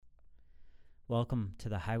Welcome to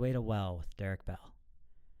the Highway to Well with Derek Bell.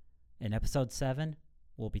 In episode 7,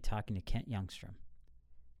 we'll be talking to Kent Youngstrom.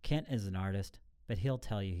 Kent is an artist, but he'll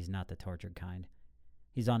tell you he's not the tortured kind.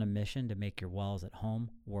 He's on a mission to make your walls at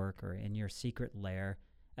home, work, or in your secret lair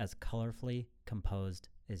as colorfully composed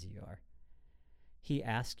as you are. He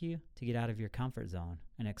asks you to get out of your comfort zone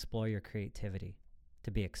and explore your creativity,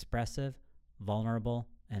 to be expressive, vulnerable,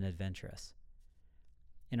 and adventurous.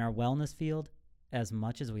 In our wellness field, as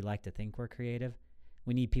much as we like to think we're creative,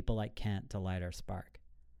 we need people like Kent to light our spark.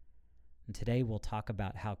 And today we'll talk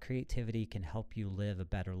about how creativity can help you live a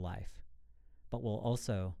better life. But we'll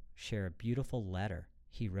also share a beautiful letter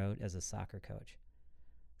he wrote as a soccer coach.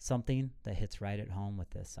 Something that hits right at home with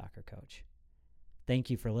this soccer coach. Thank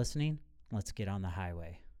you for listening. Let's get on the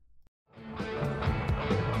highway.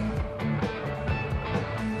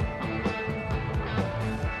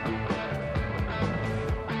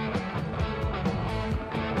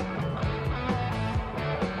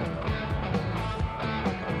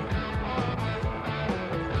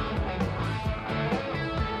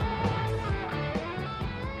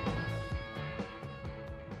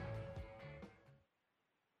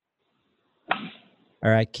 All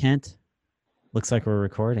right, Kent, looks like we're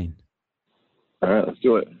recording. All right, let's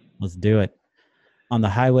do it. Let's do it. On the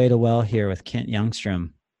Highway to Well here with Kent Youngstrom.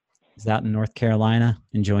 He's out in North Carolina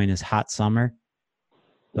enjoying his hot summer.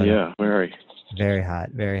 But, yeah, very. Very hot,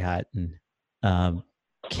 very hot. And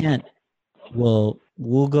Kent, we'll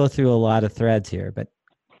go through a lot of threads here, but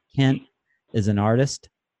Kent is an artist,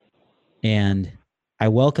 and I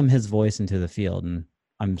welcome his voice into the field, and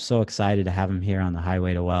I'm so excited to have him here on the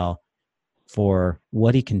Highway to Well for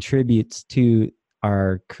what he contributes to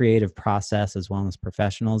our creative process as wellness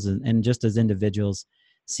professionals and just as individuals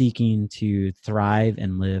seeking to thrive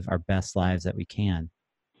and live our best lives that we can.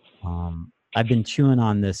 I've been chewing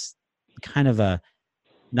on this kind of not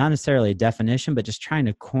necessarily a definition, but just trying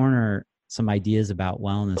to corner some ideas about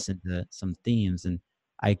wellness into some themes. And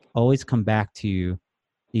I always come back to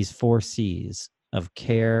these 4 C's of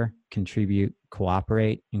care, contribute,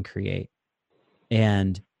 cooperate, and create.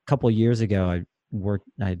 And couple of years ago,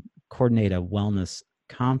 I coordinate a wellness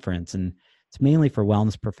conference, and it's mainly for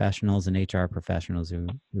wellness professionals and HR professionals who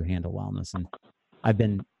handle wellness. And I've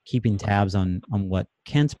been keeping tabs on what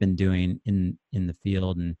Kent's been doing in the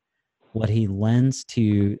field and what he lends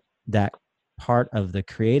to that part of the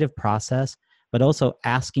creative process, but also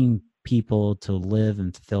asking people to live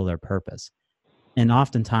and fulfill their purpose. And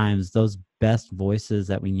oftentimes those best voices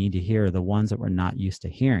that we need to hear are the ones that we're not used to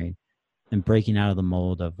hearing, and breaking out of the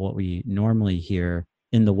mold of what we normally hear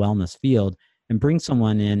in the wellness field, and bring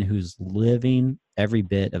someone in who's living every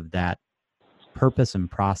bit of that purpose and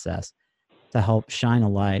process to help shine a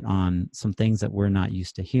light on some things that we're not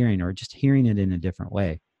used to hearing, or just hearing it in a different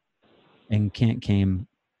way. And Kent came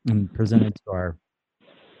and presented to our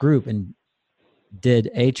group and did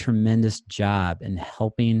a tremendous job in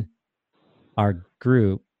helping our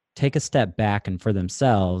group take a step back and for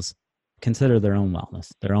themselves consider their own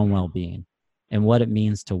wellness, their own well-being, and what it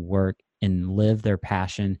means to work and live their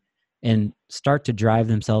passion and start to drive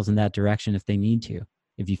themselves in that direction if they need to.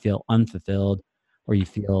 If you feel unfulfilled, or you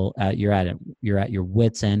feel you're at your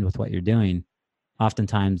wit's end with what you're doing,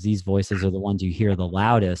 oftentimes these voices are the ones you hear the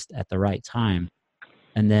loudest at the right time,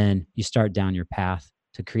 and then you start down your path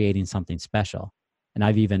to creating something special. And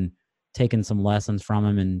I've even taken some lessons from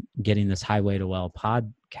him in getting this Highway to Well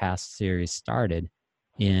podcast series started,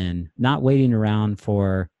 in not waiting around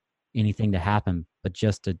for anything to happen, but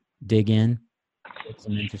just to dig in, get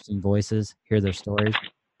some interesting voices, hear their stories,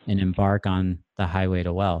 and embark on the Highway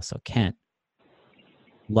to Well. So Kent,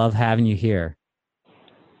 love having you here,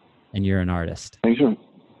 and you're an artist. Thanks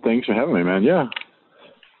for having me, man. Yeah.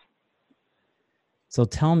 So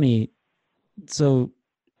tell me, so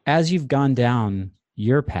as you've gone down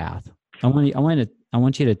your path, I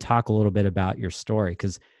want you to talk a little bit about your story,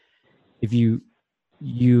 because if you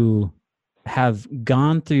have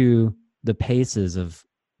gone through the paces of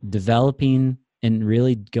developing and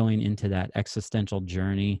really going into that existential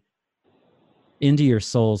journey into your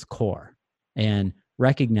soul's core and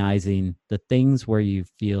recognizing the things where you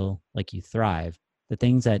feel like you thrive, the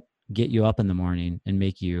things that get you up in the morning and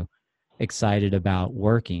make you excited about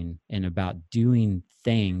working and about doing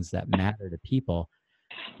things that matter to people.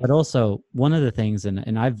 But also one of the things,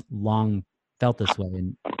 and I've long felt this way,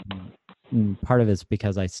 and part of it's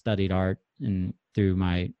because I studied art and through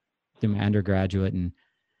my undergraduate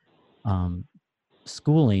and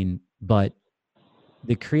schooling, but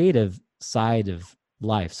the creative side of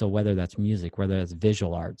life, so whether that's music, whether that's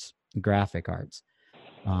visual arts, graphic arts,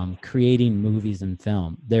 creating movies and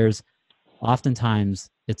film, there's oftentimes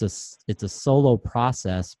it's a solo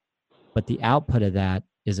process, but the output of that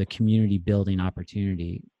is a community building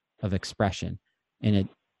opportunity of expression, and it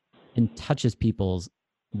touches people's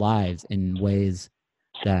lives in ways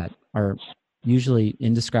that are usually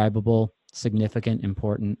indescribable, significant,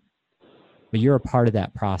 important, but you're a part of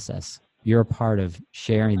that process. You're a part of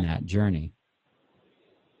sharing that journey.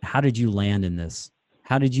 How did you land in this?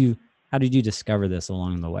 How did you discover this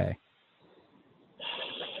along the way?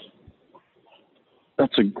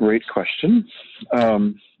 That's a great question.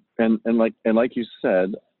 And like you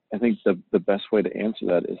said, I think the best way to answer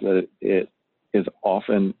that is that it is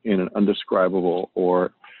often in an undescribable,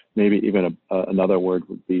 or maybe even another word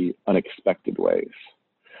would be unexpected ways.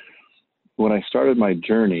 When I started my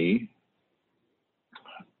journey,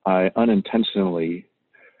 I unintentionally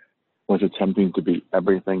was attempting to be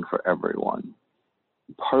everything for everyone.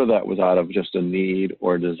 Part of that was out of just a need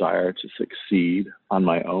or a desire to succeed on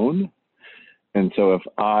my own. And so if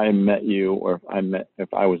I met you, or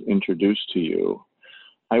if I was introduced to you,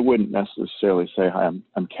 I wouldn't necessarily say, "Hi,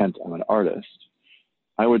 I'm Kent, I'm an artist."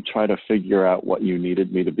 I would try to figure out what you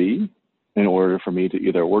needed me to be in order for me to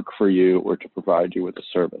either work for you or to provide you with a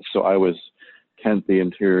service. So I was Kent the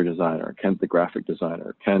interior designer, Kent the graphic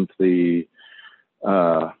designer, Kent the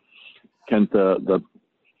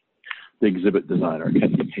exhibit designer,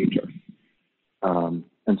 Kent the painter.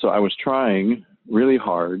 And so I was trying really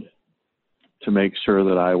hard to make sure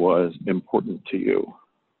that I was important to you,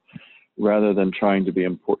 rather than trying to be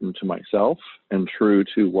important to myself and true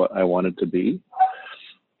to what I wanted to be.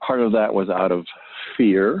 Part of that was out of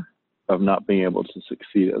fear of not being able to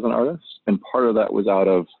succeed as an artist, and part of that was out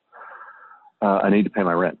of I need to pay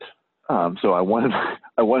my rent. So I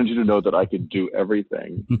wanted you to know that I could do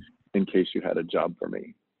everything in case you had a job for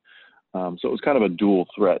me. So it was kind of a dual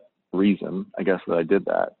threat reason, I guess, that I did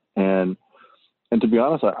that. And to be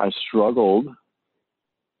honest, I struggled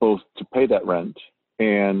both to pay that rent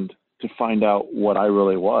and to find out what I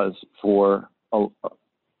really was for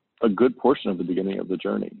a good portion of the beginning of the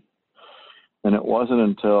journey. And it wasn't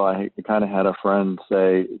until I kind of had a friend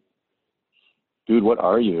say, "Dude, what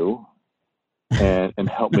are you?" and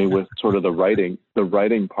help me with sort of the writing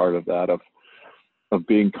part of that, of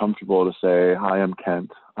being comfortable to say, "Hi, I'm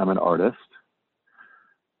Kent, I'm an artist,"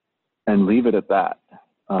 and leave it at that.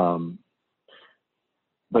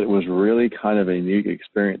 But it was really kind of a unique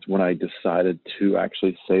experience when I decided to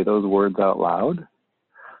actually say those words out loud,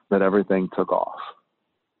 that everything took off.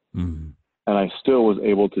 Mm-hmm. And I still was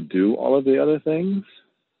able to do all of the other things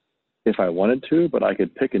if I wanted to, but I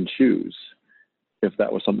could pick and choose if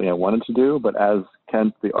that was something I wanted to do. But as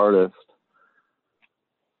Kent the artist,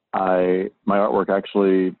 my artwork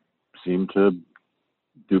actually seemed to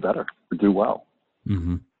do better, or do well.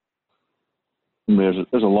 Mm-hmm. I mean,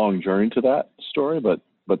 there's a long journey to that story, but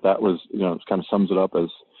that was, it kind of sums it up as,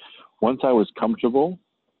 once I was comfortable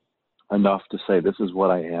enough to say, "This is what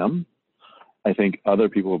I am," I think other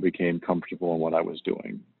people became comfortable in what I was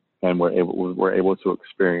doing, and were able to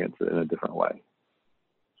experience it in a different way.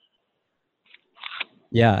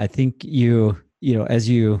 Yeah, I think if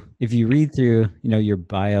you read through, your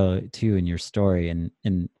bio too and your story, and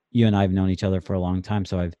you and I have known each other for a long time,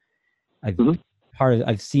 so I've Mm-hmm.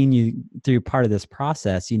 I've seen you through part of this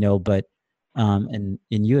process, but and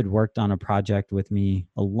you had worked on a project with me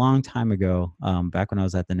a long time ago, back when I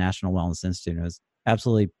was at the National Wellness Institute. It was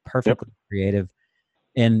absolutely perfectly creative,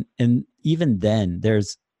 and even then there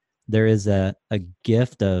is a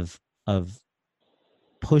gift of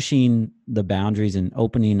pushing the boundaries and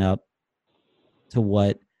opening up to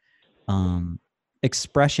what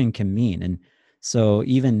expression can mean. And so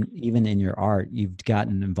even in your art, you've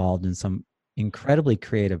gotten involved in some incredibly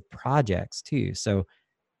creative projects too. So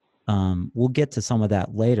we'll get to some of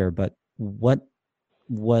that later, but what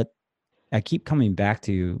I keep coming back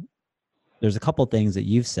to, there's a couple of things that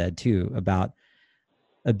you've said too about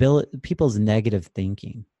people's negative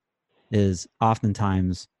thinking is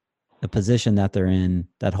oftentimes a position that they're in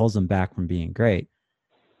that holds them back from being great.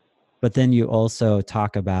 But then you also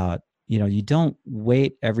talk about, you don't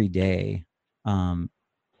wait every day.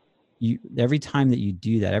 Every time that you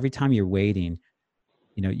do that, every time you're waiting,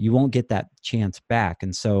 you won't get that chance back.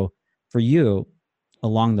 And so for you,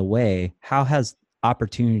 along the way, how has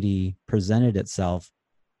opportunity presented itself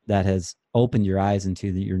that has opened your eyes into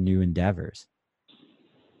your new endeavors?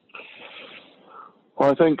 Well,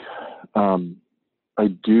 I think I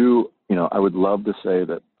do, I would love to say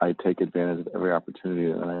that I take advantage of every opportunity,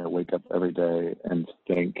 and I wake up every day and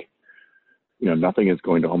think, nothing is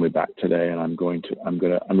going to hold me back today, and I'm going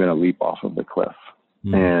to leap off of the cliff.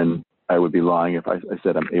 Mm-hmm. And I would be lying if I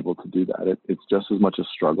said I'm able to do that. It's just as much a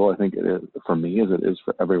struggle, I think it is for me, as it is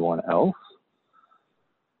for everyone else.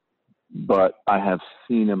 But I have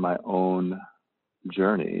seen in my own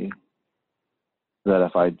journey that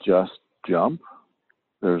if I just jump,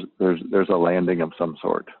 there's a landing of some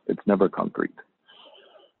sort. It's never concrete.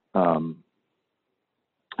 And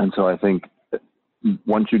so I think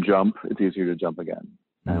once you jump, it's easier to jump again.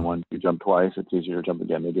 And once you jump twice, it's easier to jump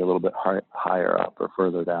again, maybe a little bit higher up or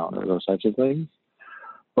further down or those types of things.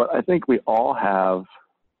 But I think we all have,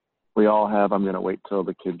 I'm going to wait till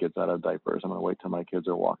the kid gets out of diapers. I'm going to wait till my kids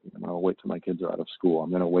are walking. I'm going to wait till my kids are out of school.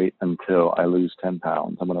 I'm going to wait until I lose 10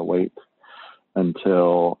 pounds. I'm going to wait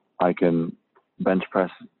until I can bench press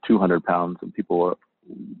 200 pounds and people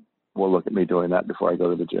will look at me doing that before I go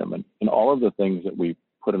to the gym. And all of the things that we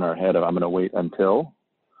put in our head of I'm going to wait until.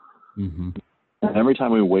 Mm-hmm. And every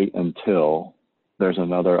time we wait until, there's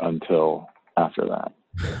another until after that.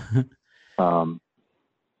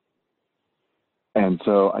 And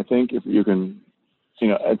so I think if you can,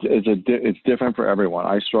 it's different for everyone.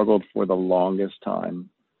 I struggled for the longest time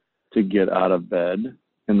to get out of bed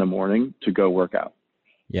in the morning to go work out.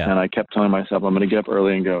 Yeah. And I kept telling myself, I'm going to get up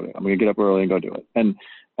early and go. I'm going to get up early and go do it. And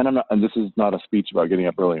I'm not. And this is not a speech about getting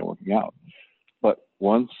up early and working out. But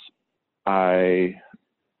once I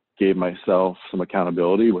gave myself some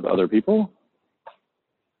accountability with other people,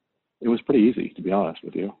 it was pretty easy, to be honest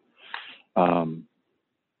with you.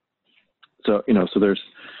 So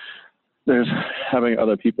there's having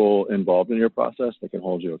other people involved in your process that can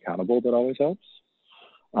hold you accountable. That always helps.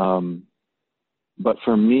 But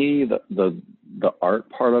for me, the art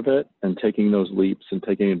part of it and taking those leaps and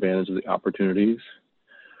taking advantage of the opportunities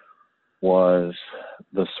was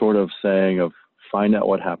the sort of saying of find out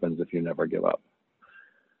what happens if you never give up.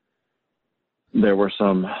 There were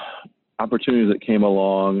some opportunities that came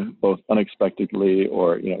along both unexpectedly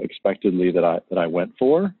or expectedly that I went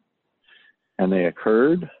for, and they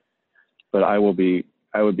occurred. But I'm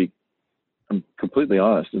completely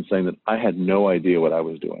honest in saying that I had no idea what I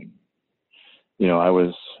was doing. I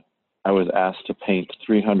was asked to paint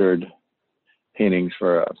 300 paintings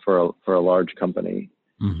for a large company.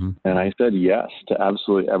 Mm-hmm. And I said yes to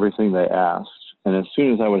absolutely everything they asked. And as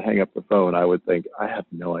soon as I would hang up the phone, I would think, I have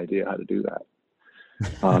no idea how to do that.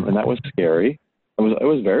 And that was scary. It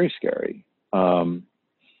was very scary.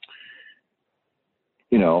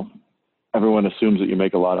 Everyone assumes that you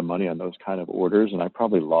make a lot of money on those kind of orders. And I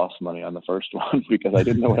probably lost money on the first one because I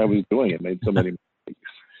didn't know what I was doing. It made so many mistakes.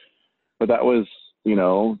 But that was,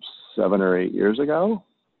 7 or 8 years ago.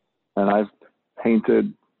 And I've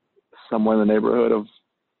painted somewhere in the neighborhood of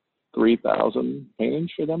 3,000 paintings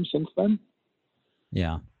for them since then.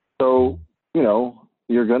 Yeah. So,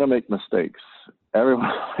 you're going to make mistakes.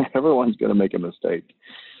 Everyone's going to make a mistake.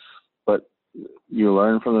 But you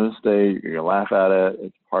learn from the mistake. You laugh at it.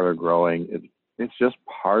 It's part of growing. It's just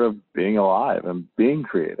part of being alive and being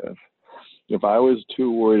creative. If I was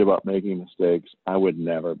too worried about making mistakes, I would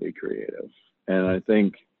never be creative. And I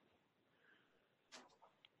think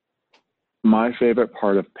my favorite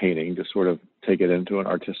part of painting, to sort of take it into an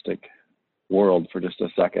artistic world for just a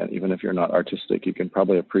second, even if you're not artistic, you can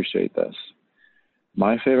probably appreciate this.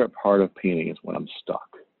 My favorite part of painting is when I'm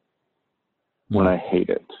stuck, when I hate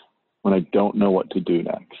it, when I don't know what to do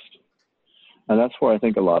next. And that's where I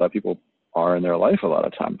think a lot of people are in their life a lot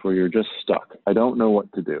of times, where you're just stuck. I don't know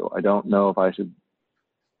what to do. I don't know if I should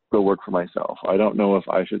go work for myself. I don't know if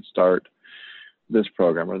I should start this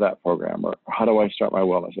program or that program, or how do I start my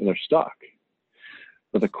wellness? And they're stuck.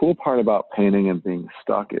 But the cool part about painting and being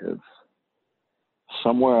stuck is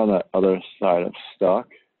somewhere on the other side of stuck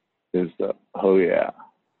is oh yeah,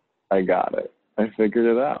 I got it. I figured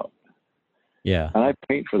it out. Yeah. And I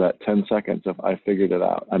paint for that 10 seconds if I figured it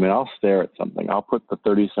out. I mean, I'll stare at something. I'll put the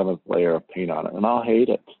 37th layer of paint on it and I'll hate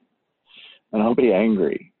it. And I'll be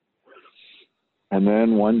angry. And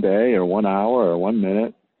then one day or 1 hour or 1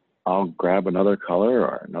 minute, I'll grab another color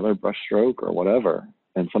or another brush stroke or whatever.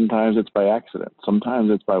 And sometimes it's by accident.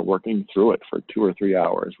 Sometimes it's by working through it for 2 or 3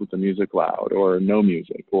 hours with the music loud or no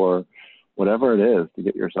music or whatever it is to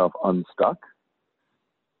get yourself unstuck.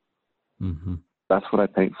 Mm-hmm. That's what I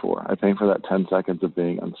paint for. I paint for that 10 seconds of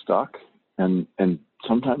being unstuck. And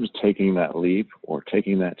sometimes taking that leap or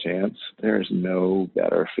taking that chance, there's no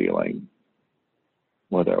better feeling,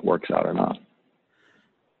 whether it works out or not.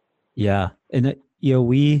 Yeah. And,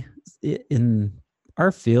 we, in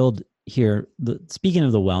our field here, speaking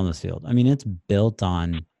of the wellness field, I mean, it's built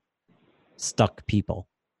on stuck people.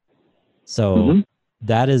 So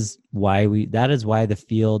that is why the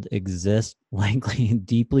field exists, likely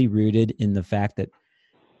deeply rooted in the fact that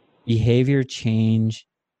behavior change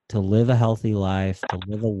to live a healthy life, to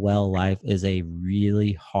live a well life, is a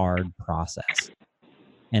really hard process.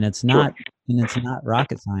 And it's not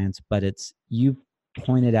rocket science, but it's you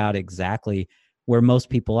pointed out exactly where most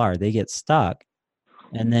people are. They get stuck,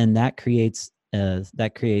 and then that creates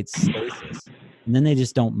stasis, and then they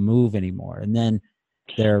just don't move anymore. And then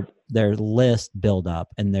their list build up,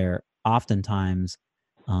 and they're oftentimes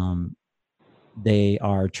they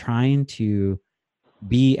are trying to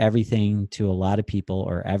be everything to a lot of people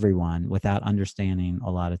or everyone without understanding a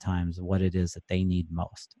lot of times what it is that they need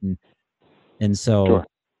most. And so Sure.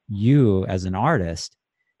 you as an artist,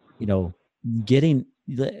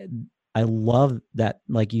 I love that,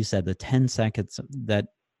 like you said, the 10 seconds, that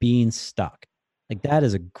being stuck, like that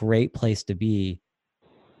is a great place to be.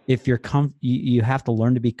 If you're you have to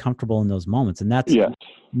learn to be comfortable in those moments. And that's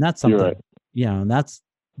something, You're right. and that's,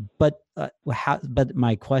 but but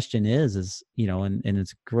my question is, and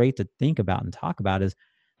it's great to think about and talk about is,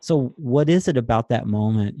 so what is it about that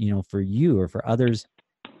moment, for you or for others?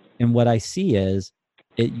 And what I see is,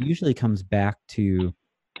 it usually comes back to,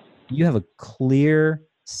 you have a clear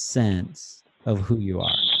sense of who you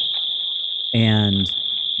are. And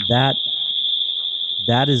that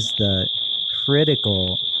is the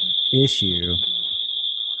critical issue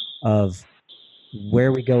of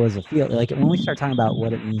where we go as a field. Like when we start talking about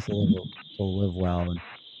what it means to live well, and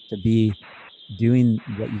to be doing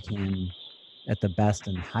what you can at the best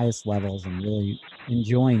and highest levels, and really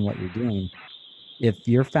enjoying what you're doing. If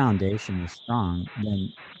your foundation is strong,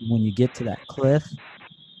 then when you get to that cliff,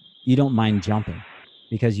 you don't mind jumping,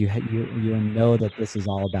 because you know that this is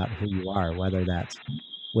all about who you are, whether that's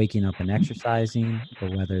waking up and exercising, or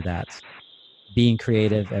whether that's being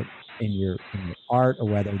creative in your art, or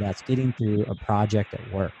whether that's getting through a project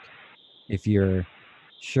at work. If you're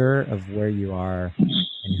sure of where you are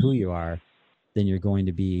and who you are, then you're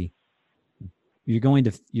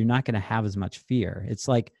not going to have as much fear. It's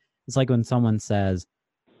like when someone says,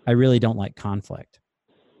 I really don't like conflict.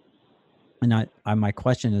 And my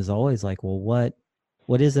question is always like, well,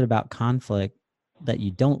 what is it about conflict that you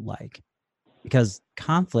don't like? Because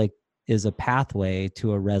conflict is a pathway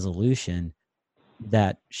to a resolution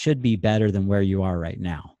that should be better than where you are right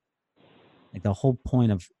now. Like the whole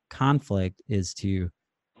point of conflict is to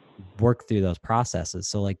work through those processes.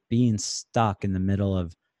 So like being stuck in the middle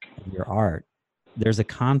of your art, there's a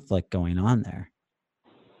conflict going on there,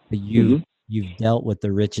 but you've dealt with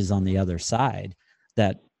the riches on the other side,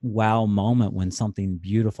 that wow moment when something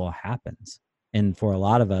beautiful happens. And for a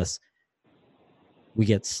lot of us, we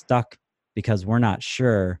get stuck because we're not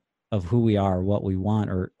sure of who we are, what we want,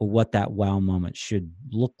 or what that wow moment should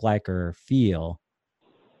look like or feel.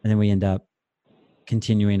 And then we end up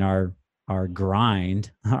continuing our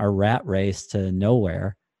grind, our rat race to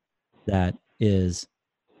nowhere, that is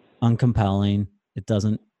uncompelling. It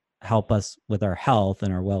doesn't help us with our health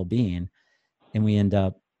and our well-being. And we end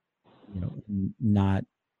up, not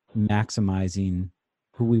maximizing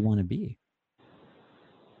who we want to be.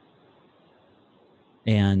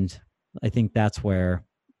 And I think that's where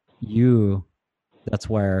your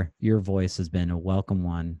voice has been a welcome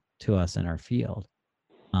one to us in our field,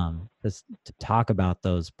 just to talk about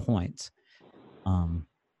those points,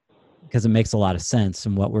 because it makes a lot of sense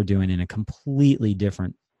in what we're doing in a completely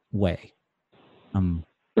different way.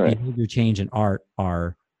 Right. Behavior change and art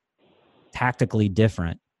are tactically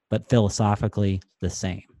different, but philosophically the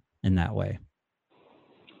same in that way.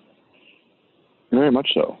 Very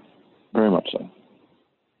much so. Very much so.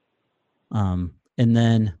 And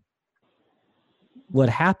then what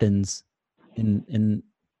happens, and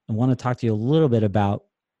I want to talk to you a little bit about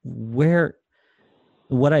what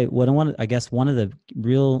I want. I guess one of the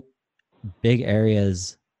real big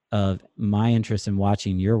areas of my interest in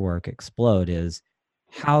watching your work explode is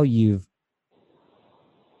how you've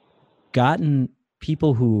gotten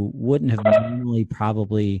people who wouldn't have normally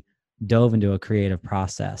probably dove into a creative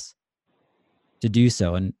process to do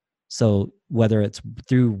so. And so whether it's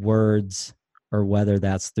through words, or whether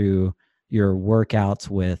that's through your workouts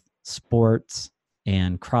with sports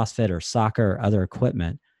and CrossFit or soccer or other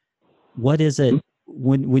equipment, what is it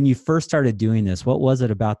when you first started doing this? What was it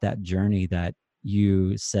about that journey that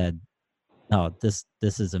you said, "Oh, this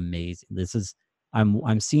is amazing. This is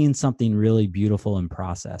I'm seeing something really beautiful in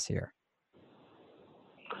process here"?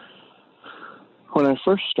 When I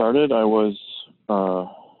first started, I was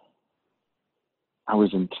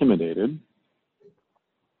intimidated,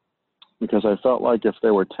 because I felt like if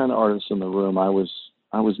there were 10 artists in the room, I was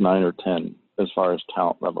 9 or 10 as far as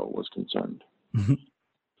talent level was concerned.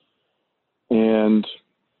 And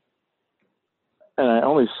I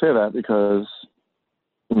only say that because,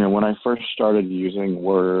 when I first started using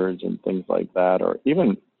words and things like that, or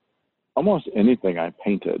even almost anything I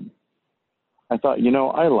painted, I thought,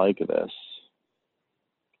 I like this,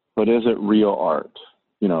 but is it real art?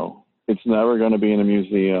 It's never going to be in a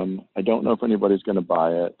museum. I don't know if anybody's going to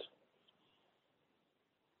buy it.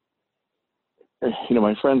 You know,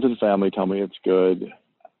 my friends and family tell me it's good.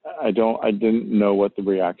 I didn't know what the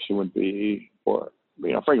reaction would be, or,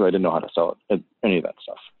 you know, frankly, I didn't know how to sell it, any of that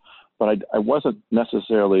stuff. But I wasn't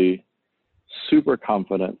necessarily super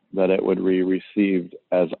confident that it would be received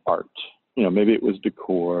as art. You know, maybe it was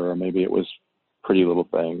decor, or maybe it was pretty little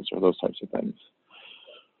things, or those types of things.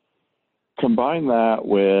 Combine that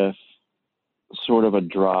with sort of a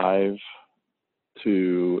drive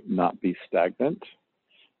to not be stagnant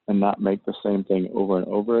and not make the same thing over and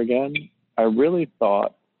over again. I really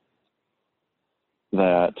thought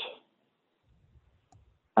that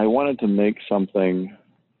I wanted to make something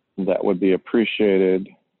that would be appreciated,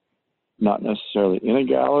 not necessarily in a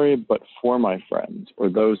gallery, but for my friends or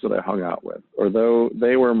those that I hung out with, or though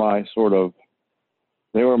they were my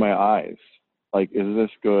eyes. Like, is this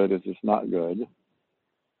good? Is this not good?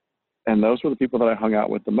 And those were the people that I hung out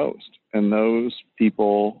with the most. And those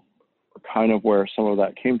people are kind of where some of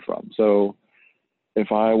that came from. So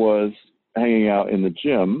if I was hanging out in the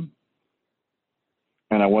gym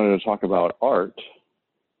and I wanted to talk about art,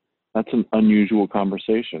 that's an unusual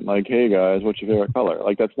conversation. Like, hey guys, what's your favorite color?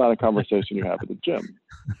 Like, that's not a conversation you have at the gym.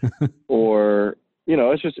 Or, you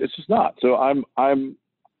know, it's just not. So I'm,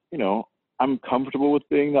 you know, I'm comfortable with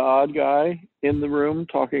being the odd guy in the room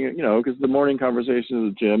talking, you know, because the morning conversation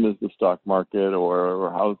at the gym is the stock market or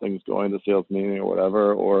how things going, the sales meeting or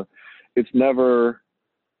whatever. Or it's never,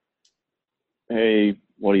 hey,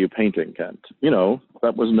 what are you painting, Kent? You know,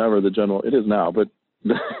 that was never the general, it is now, but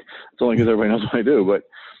it's only because everybody knows what I do. But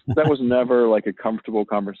that was never like a comfortable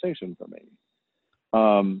conversation for me.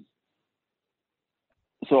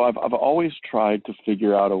 So I've always tried to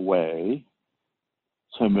figure out a way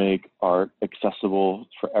to make art accessible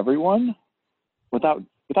for everyone without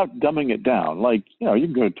dumbing it down. Like, you know, you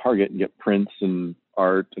can go to Target and get prints and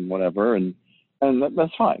art and whatever, and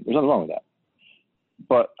that's fine. There's nothing wrong with that.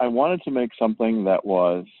 But I wanted to make something that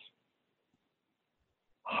was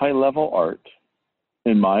high-level art,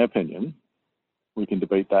 in my opinion. We can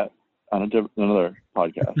debate that on another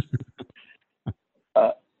podcast.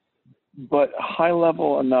 But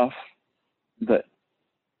high-level enough that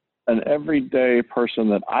an everyday person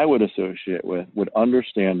that I would associate with would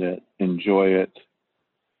understand it, enjoy it,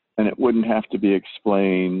 and it wouldn't have to be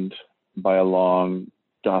explained by a long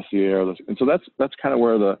dossier. And so that's kind of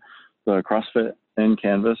where the CrossFit and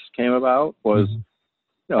Canvas came about. Was,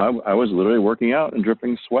 you know, I was literally working out and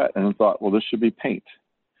dripping sweat, and I thought, well, this should be paint.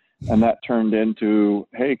 And that turned into,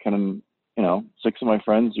 hey, can, you know, 6 of my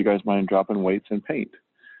friends, you guys mind dropping weights and paint?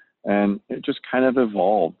 And it just kind of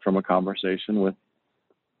evolved from a conversation with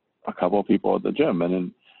a couple of people at the gym. And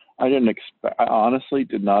then I honestly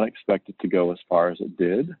did not expect it to go as far as it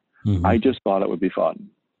did. Mm-hmm. I just thought it would be fun.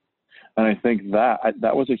 And I think that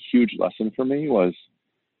was a huge lesson for me was,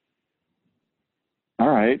 all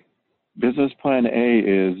right, business plan A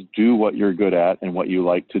is do what you're good at and what you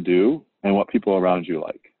like to do and what people around you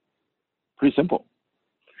like. Pretty simple.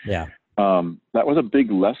 Yeah. That was a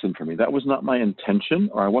big lesson for me. That was not my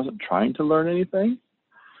intention, or I wasn't trying to learn anything.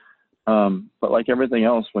 But like everything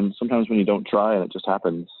else, sometimes when you don't try and it just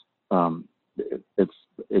happens,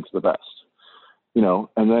 it's the best, you know.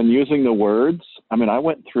 And then using the words, I mean, I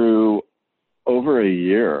went through over a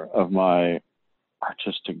year of my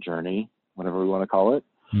artistic journey, whatever we want to call it,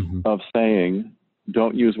 of saying,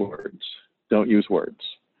 don't use words. Don't use words.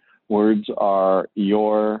 Words are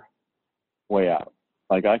your way out.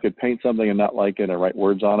 Like, I could paint something and not like it and write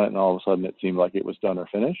words on it, and all of a sudden it seemed like it was done or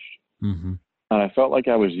finished. Mm-hmm. And I felt like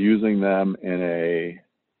I was using them in a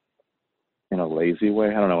lazy way.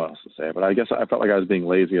 I don't know what else to say, but I guess I felt like I was being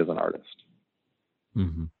lazy as an artist.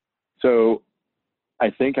 Mm-hmm. So I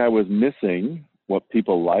think I was missing what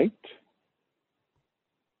people liked,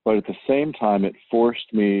 but at the same time, it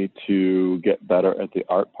forced me to get better at the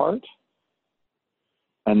art part.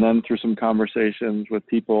 And then through some conversations with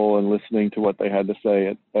people and listening to what they had to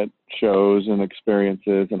say at shows and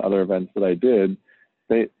experiences and other events that I did,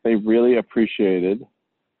 they really appreciated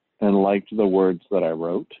and liked the words that I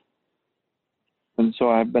wrote. And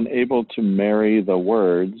so I've been able to marry the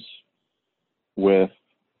words with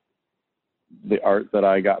the art that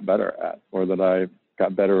I got better at, or that I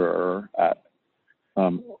got betterer at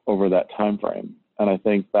over that time frame. And I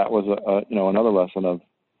think that was another lesson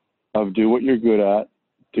of do what you're good at,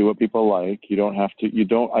 do what people like. I don't have to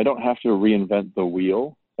reinvent the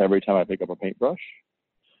wheel every time I pick up a paintbrush.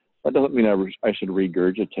 That doesn't mean I should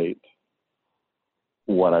regurgitate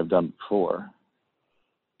what I've done before,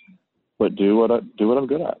 but do what I'm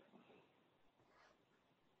good at.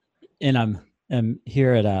 And I'm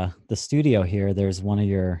here at the studio here. There's one of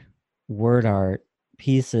your word art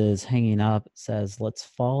pieces hanging up. It says, "Let's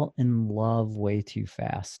fall in love way too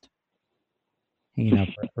fast." Hanging up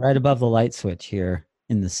right above the light switch here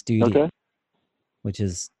in the studio, Okay. which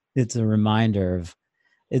is, it's a reminder of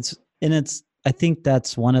I think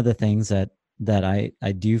that's one of the things that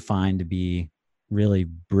I do find to be really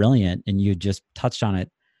brilliant. And you just touched on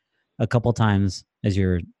it a couple times as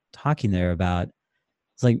you're talking there about,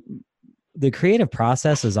 it's like the creative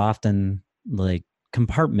process is often like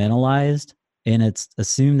compartmentalized, and it's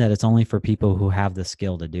assumed that it's only for people who have the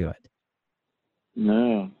skill to do it.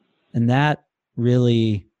 No. And that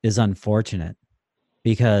really is unfortunate,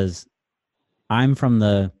 because I'm from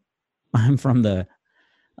the I'm from the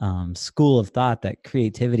school of thought that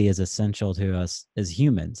creativity is essential to us as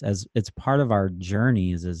humans, as it's part of our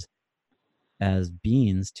journeys as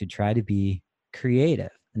beings to try to be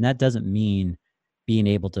creative. And that doesn't mean being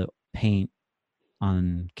able to paint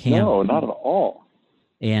on canvas. No, not at all.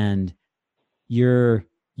 And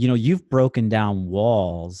you've broken down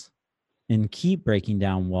walls and keep breaking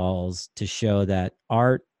down walls to show that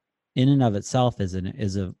art in and of itself is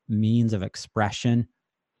a means of expression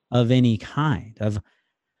of any kind, of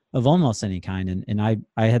almost any kind. And I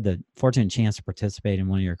had the fortunate chance to participate in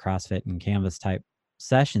one of your CrossFit and Canvas type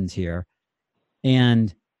sessions here.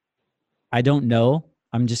 And I don't know,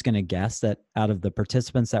 I'm just going to guess that out of the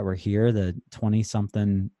participants that were here, the 20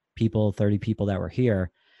 something people, 30 people that were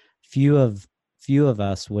here, few of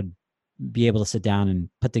us would be able to sit down and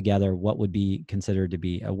put together what would be considered to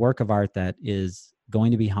be a work of art that is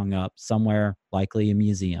going to be hung up somewhere, likely a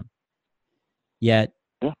museum. Yet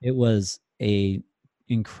it was a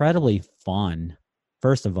incredibly fun,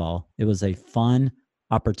 first of all, it was a fun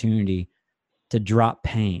opportunity to drop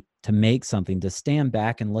paint, to make something, to stand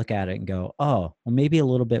back and look at it and go, oh, well, maybe a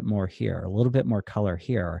little bit more here, a little bit more color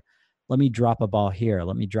here. Let me drop a ball here.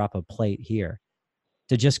 Let me drop a plate here,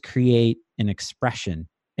 to just create an expression.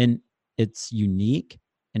 And it's unique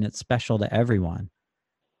and it's special to everyone.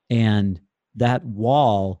 And that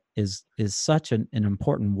wall is such an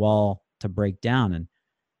important wall to break down. And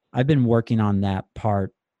I've been working on that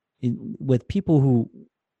part with people who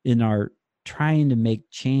are trying to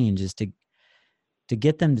make change, is to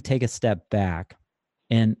get them to take a step back,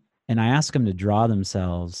 and I ask them to draw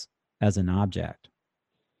themselves as an object,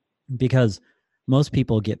 because most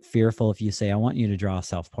people get fearful if you say, I want you to draw a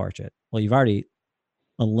self-portrait. Well, you've already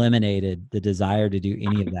eliminated the desire to do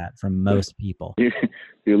any of that from most people. You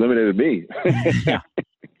eliminated me. Yeah.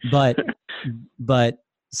 But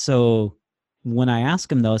so when I ask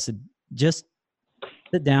them though, I said, just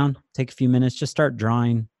sit down, take a few minutes, just start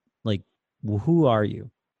drawing. Like, well, who are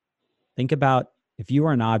you? Think about, if you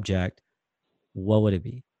were an object, what would it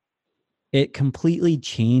be? It completely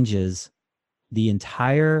changes the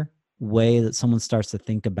entire way that someone starts to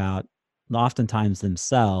think about, oftentimes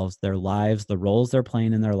themselves, their lives, the roles they're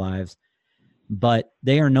playing in their lives. But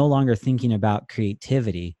they are no longer thinking about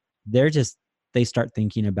creativity. They start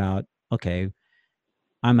thinking about, okay,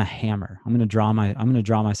 I'm a hammer. I'm going to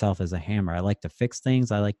draw myself as a hammer. I like to fix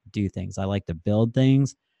things. I like to do things. I like to build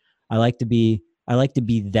things. I like to be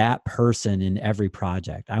that person in every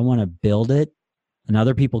project. I want to build it and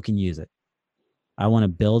other people can use it. I want to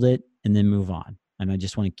build it and then move on. And I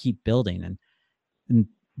just want to keep building. And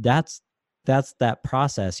that's that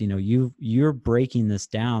process. You're breaking this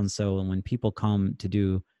down. So when people come to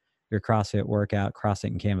do your CrossFit workout,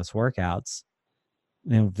 CrossFit and Canvas workouts,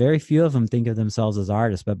 very few of them think of themselves as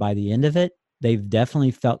artists, but by the end of it, they've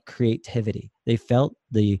definitely felt creativity. They felt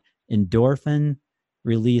the endorphin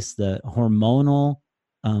release, the hormonal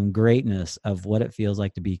greatness of what it feels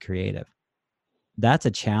like to be creative. That's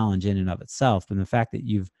a challenge in and of itself. And the fact that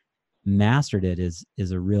you've mastered it is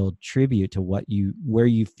a real tribute to where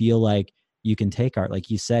you feel like you can take art. Like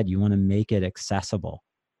you said, you want to make it accessible.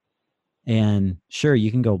 And sure, you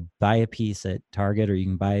can go buy a piece at Target or you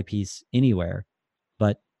can buy a piece anywhere.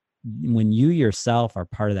 But when you yourself are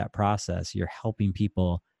part of that process, you're helping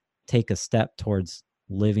people take a step towards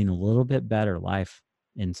living a little bit better life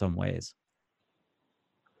in some ways.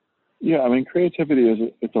 Yeah, I mean,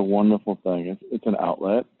 creativity it's a wonderful thing. It's an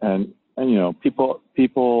outlet, and people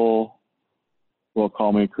will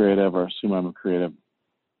call me creative or assume I'm a creative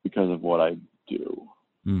because of what I do.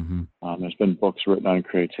 Mm-hmm. There's been books written on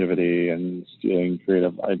creativity and stealing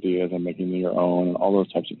creative ideas and making them your own and all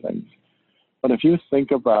those types of things. But if you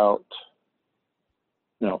think about,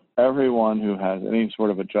 everyone who has any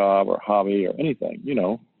sort of a job or hobby or anything,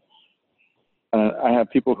 I have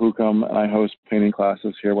people who come and I host painting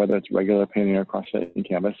classes here, whether it's regular painting or CrossFit and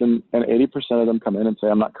Canvas, and 80% of them come in and say,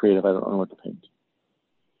 I'm not creative, I don't know what to paint.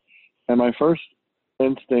 And my first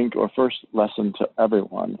instinct or first lesson to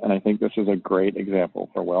everyone, and I think this is a great example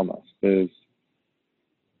for wellness, is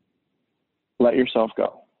let yourself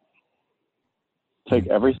go. Take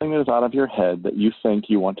everything that is out of your head that you think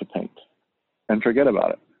you want to paint and forget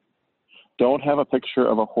about it. Don't have a picture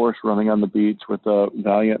of a horse running on the beach with a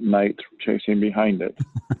valiant knight chasing behind it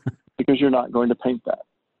because you're not going to paint that.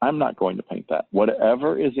 I'm not going to paint that.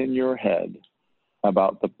 Whatever is in your head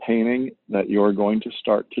about the painting that you're going to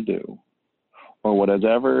start to do, or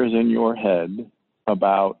whatever is in your head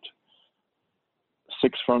about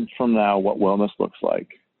 6 months from now what wellness looks like,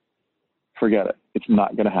 forget it. It's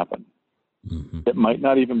not going to happen. Mm-hmm. It might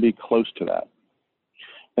not even be close to that.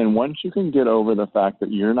 And once you can get over the fact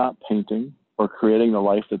that you're not painting or creating the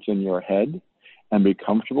life that's in your head and be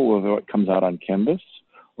comfortable with what comes out on canvas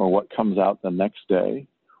or what comes out the next day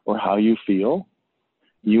or how you feel,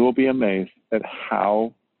 you will be amazed at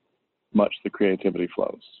how much the creativity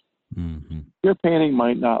flows. Mm-hmm. Your painting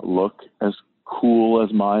might not look as cool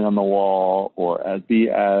as mine on the wall or be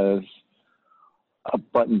as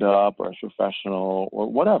buttoned up or as professional or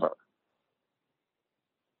whatever.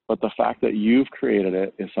 But the fact that you've created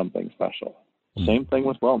it is something special. Mm-hmm. Same thing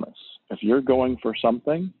with wellness. If you're going for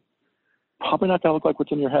something, probably not going to look like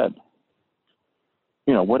what's in your head.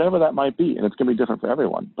 You know, whatever that might be, and it's going to be different for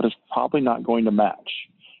everyone, but it's probably not going to match.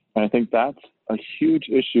 And I think that's a huge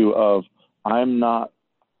issue of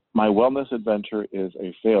my wellness adventure is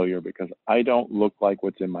a failure because I don't look like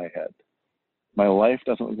what's in my head. My life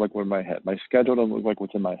doesn't look like what's in my head. My schedule doesn't look like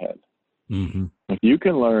what's in my head. Mm-hmm. If you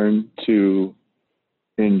can learn to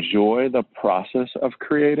enjoy the process of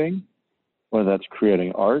creating, whether that's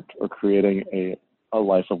creating art or creating a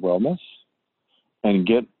life of wellness, and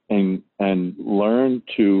get and learn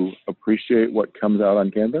to appreciate what comes out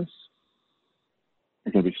on canvas,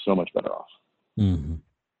 you're going to be so much better off. Mm-hmm.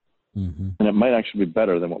 Mm-hmm. And it might actually be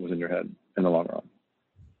better than what was in your head in the long run.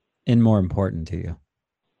 And more important to you.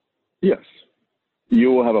 Yes.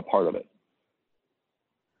 You will have a part of it.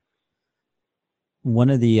 One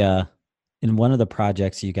of the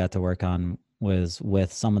projects you got to work on was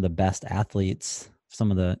with some of the best athletes,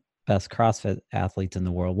 some of the best CrossFit athletes in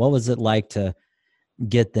the world. What was it like to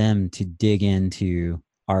get them to dig into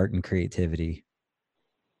art and creativity?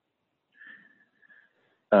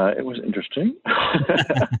 It was interesting.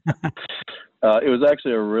 It was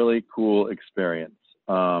actually a really cool experience.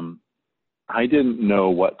 I didn't know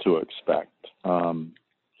what to expect.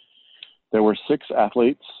 There were 6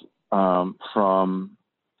 athletes from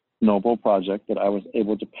Noble Project that I was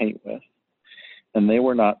able to paint with, and they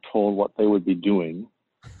were not told what they would be doing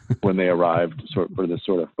when they arrived for this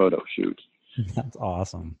sort of photo shoot. That's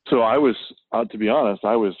awesome. So I was, to be honest,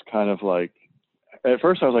 I was kind of like, at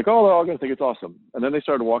first I was like, oh, they're all going to think it's awesome. And then they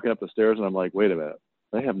started walking up the stairs and I'm like, wait a minute.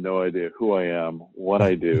 They have no idea who I am, what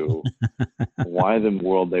I do, why in the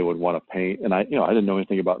world they would want to paint. And I didn't know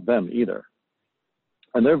anything about them either.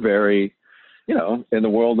 And they're very, in the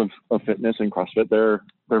world of fitness and CrossFit, they're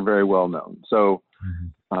very well known. So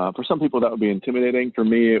for some people that would be intimidating. For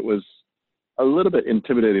me, it was a little bit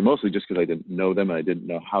intimidating, mostly just because I didn't know them and I didn't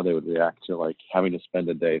know how they would react to like having to spend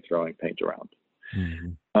a day throwing paint around.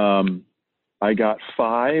 Mm-hmm. I got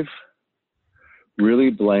 5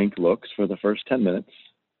 really blank looks for the first 10 minutes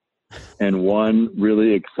and 1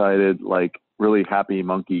 really excited, like really happy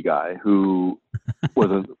monkey guy who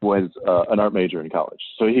was an art major in college.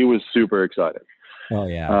 So he was super excited. Oh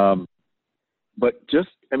yeah. But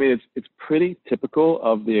it's pretty typical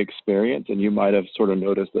of the experience. And you might've sort of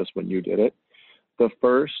noticed this when you did it. The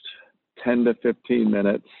first 10 to 15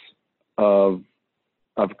 minutes of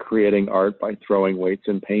creating art by throwing weights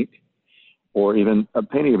in paint, or even a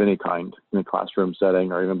painting of any kind in a classroom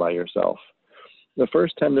setting or even by yourself. The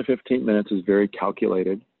first 10 to 15 minutes is very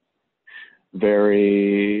calculated,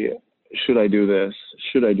 very, should I do this?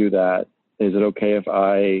 Should I do that? Is it okay if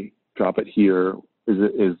I drop it here? Is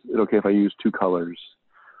it okay if I use 2 colors?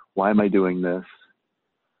 Why am I doing this?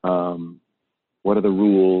 What are the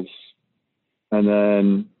rules? And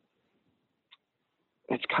then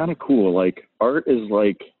it's kind of cool. Like art is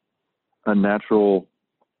like a natural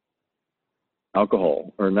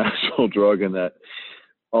alcohol or a natural drug, in that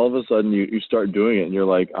all of a sudden you start doing it and you're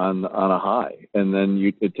like on a high, and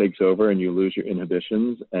then it takes over and you lose your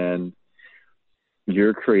inhibitions and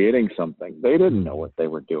you're creating something. They didn't know what they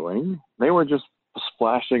were doing. They were just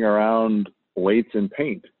splashing around weights and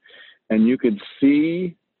paint, and you could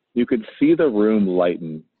see the room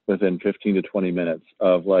lighten within 15 to 20 minutes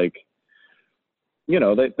of like, they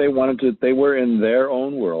were in their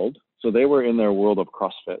own world. So they were in their world of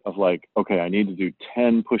CrossFit of like, okay, I need to do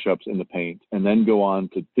 10 push-ups in the paint and then go on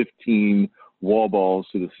to 15 wall balls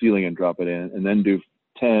to the ceiling and drop it in, and then do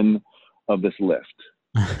 10 of this lift.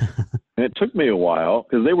 And it took me a while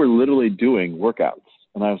because they were literally doing workouts.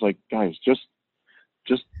 And I was like, guys, just,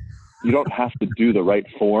 you don't have to do the right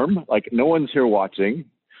form. Like, no one's here watching.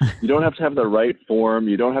 You don't have to have the right form.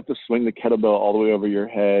 You don't have to swing the kettlebell all the way over your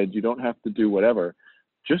head. You don't have to do whatever.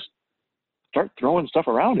 Just start throwing stuff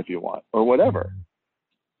around if you want, or whatever.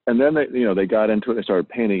 And then they got into it. They started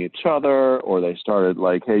painting each other, or they started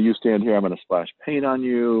like, hey, you stand here, I'm going to splash paint on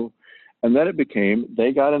you. And then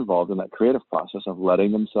they got involved in that creative process of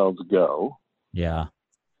letting themselves go. Yeah.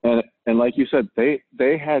 And like you said,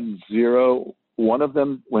 they had zero. One of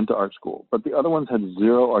them went to art school, but the other ones had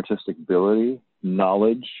zero artistic ability,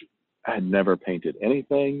 knowledge, had never painted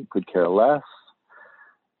anything, could care less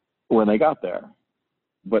when they got there.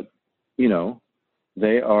 But,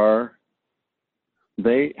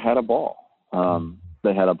 they had a ball.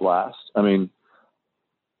 They had a blast. I mean,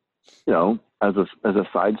 as a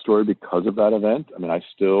side story, because of that event, I mean, I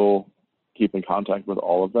still keep in contact with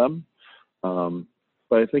all of them.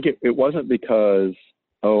 But I think it wasn't because,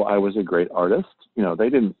 I was a great artist.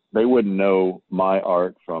 They wouldn't know my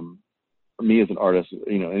art from me as an artist,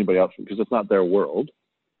 anybody else, because it's not their world.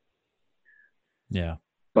 Yeah.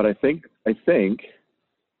 But I think,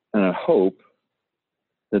 and I hope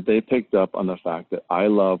that they picked up on the fact that I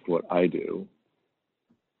loved what I do.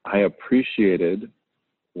 I appreciated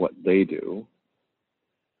what they do.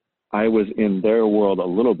 I was in their world a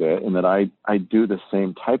little bit, and that I do the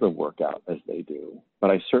same type of workout as they do, but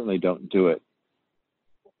I certainly don't do it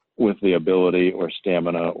with the ability or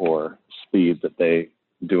stamina or speed that they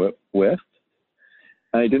do it with.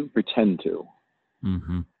 And I didn't pretend to.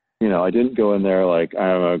 Mm-hmm. I didn't go in there like,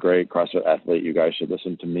 I'm a great CrossFit athlete, you guys should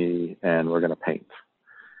listen to me, and we're going to paint.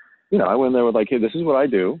 I went in there with like, hey, this is what I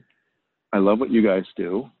do. I love what you guys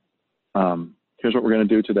do. Here's what we're going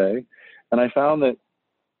to do today. And I found that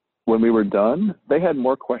when we were done, they had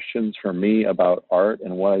more questions for me about art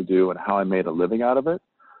and what I do and how I made a living out of it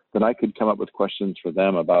than I could come up with questions for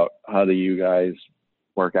them about how do you guys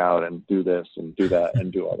work out and do this and do that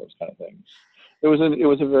and do all those kind of things. It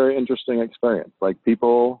was a very interesting experience. Like,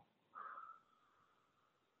 people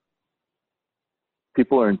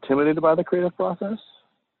are intimidated by the creative process,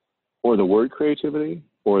 or the word creativity,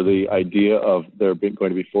 or the idea of they're going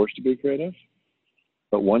to be forced to be creative.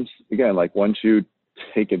 But once you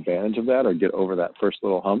take advantage of that or get over that first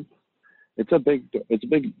little hump, it's a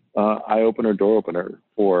big eye opener, door opener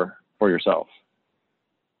for yourself.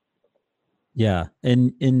 Yeah.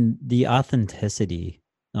 And in the authenticity,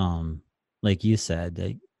 like you said,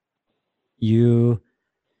 like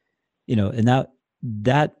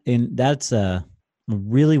and that's a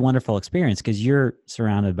really wonderful experience, because you're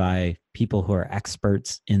surrounded by people who are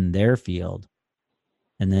experts in their field,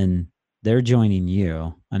 and then they're joining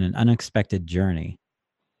you on an unexpected journey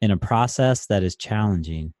in a process that is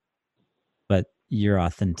challenging. But your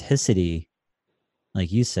authenticity,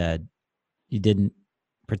 like you said, you didn't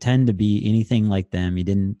pretend to be anything like them. You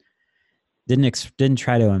didn't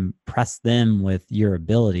try to impress them with your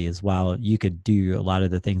abilities, while you could do a lot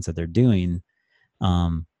of the things that they're doing.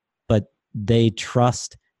 But they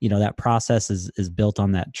trust, that process is built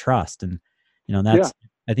on that trust. And, that's,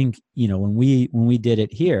 I think, when we did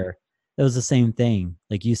it here, it was the same thing.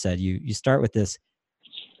 Like you said, you start with this,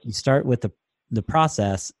 the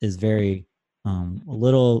process is very, a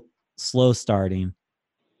little slow starting,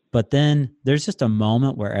 but then there's just a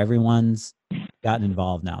moment where everyone's gotten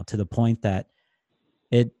involved now, to the point that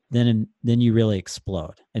then you really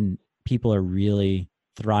explode, and people are really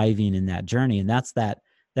thriving in that journey. And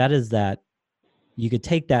that is that you could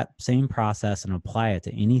take that same process and apply it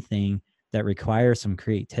to anything that requires some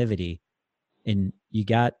creativity. And you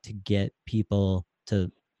got to get people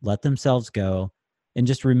to let themselves go and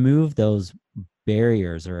just remove those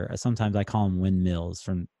barriers, or sometimes I call them windmills,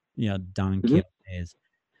 from, Don Quixote's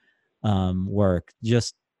work.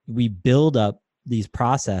 Just, we build up these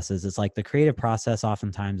processes. It's like the creative process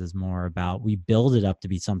oftentimes is more about, we build it up to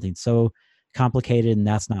be something so complicated, and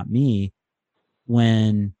that's not me,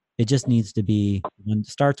 when it just needs to be, when it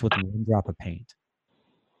starts with one drop of paint,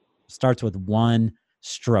 starts with one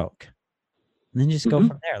stroke, and then just go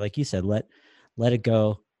from there. Like you said, let it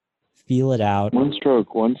go, feel it out. One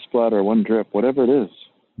stroke, one splatter, one drip, whatever it is.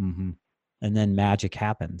 Mm-hmm. And then magic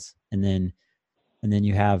happens. And then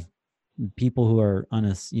you have people who are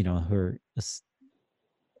who are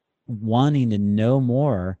wanting to know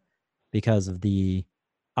more, because of the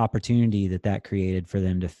opportunity that created for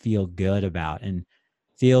them to feel good about and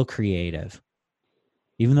feel creative.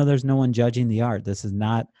 Even though there's no one judging the art, this is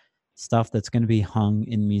not stuff that's going to be hung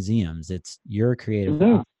in museums. It's your creative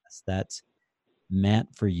process that's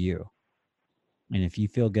meant for you. And if you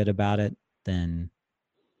feel good about it, then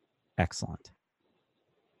Excellent.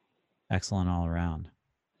 Excellent all around.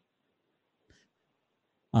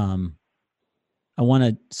 I want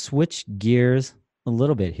to switch gears a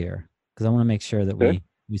little bit here because I want to make sure that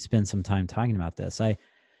we spend some time talking about this.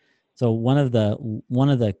 So one of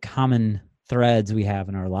the common threads we have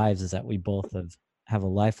in our lives is that we both have a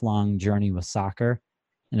lifelong journey with soccer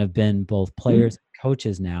and have been both players and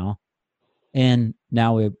coaches now. And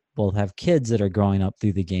now we both have kids that are growing up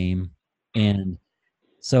through the game. And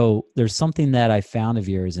so there's something that I found of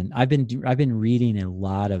yours, and I've been reading a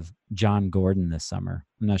lot of John Gordon this summer.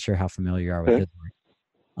 I'm not sure how familiar you are with his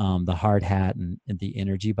work. The Hard Hat and the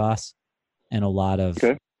Energy Bus, and a lot of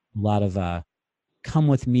come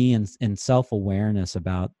with me and self-awareness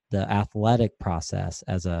about the athletic process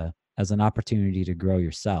as an opportunity to grow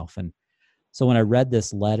yourself. And so when I read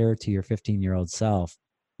this letter to your 15-year-old self,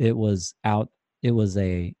 it was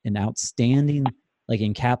an outstanding like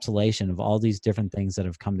encapsulation of all these different things that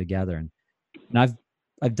have come together. And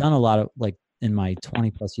I've done a lot of, like, in my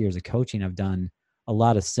 20 plus years of coaching, I've done a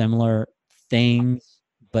lot of similar things,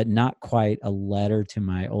 but not quite a letter to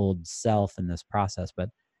my old self in this process. But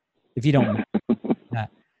if you don't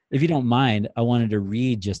mind, I wanted to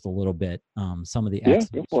read just a little bit, some of the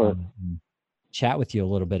excerpts and chat with you a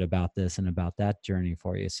little bit about this and about that journey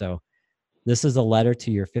for you. So this is a letter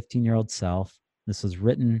to your 15-year-old self. This was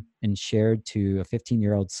written and shared to a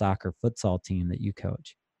 15-year-old soccer futsal team that you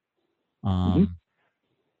coach. And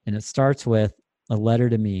it starts with a letter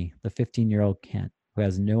to me, the 15-year-old Kent, who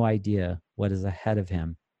has no idea what is ahead of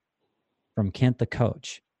him. From Kent, the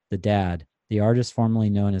coach, the dad, the artist formerly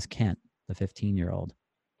known as Kent, the 15-year-old.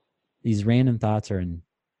 These random thoughts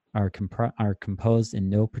are composed in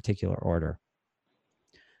no particular order.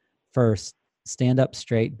 First, stand up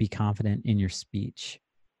straight, be confident in your speech.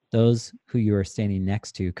 Those who you are standing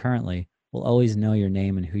next to currently will always know your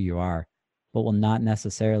name and who you are, but will not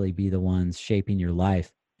necessarily be the ones shaping your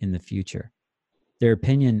life in the future. Their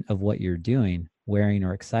opinion of what you're doing, wearing,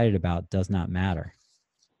 or excited about does not matter.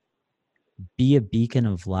 Be a beacon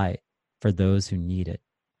of light for those who need it.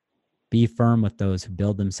 Be firm with those who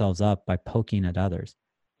build themselves up by poking at others.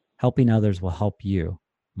 Helping others will help you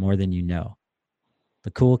more than you know.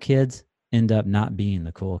 The cool kids end up not being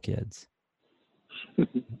the cool kids.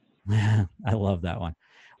 I love that one.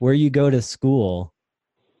 Where you go to school,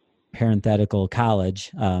 parenthetical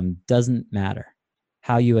college, doesn't matter.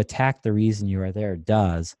 How you attack the reason you are there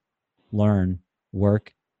does. Learn,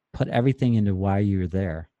 work, put everything into why you're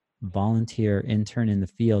there. Volunteer, intern in the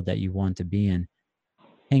field that you want to be in.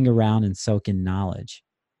 Hang around and soak in knowledge.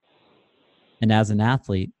 And as an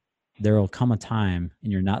athlete, there will come a time in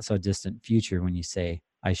your not so distant future when you say,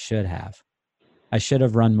 I should have. I should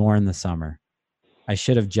have run more in the summer. I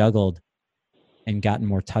should have juggled and gotten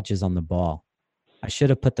more touches on the ball. I should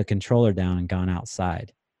have put the controller down and gone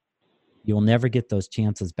outside. You will never get those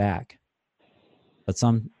chances back. But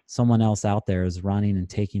someone else out there is running and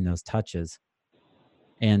taking those touches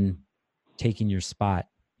and taking your spot.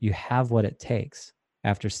 You have what it takes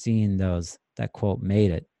after seeing those that, quote,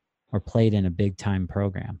 made it or played in a big time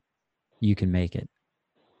program. You can make it.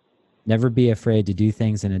 Never be afraid to do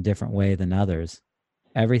things in a different way than others.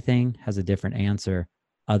 Everything has a different answer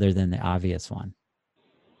other than the obvious one.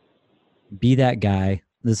 Be that guy.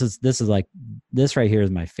 This right here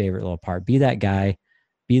is my favorite little part. Be that guy.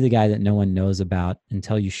 Be the guy that no one knows about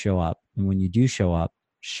until you show up. And when you do show up,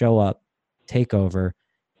 take over,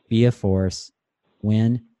 be a force,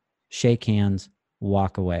 win, shake hands,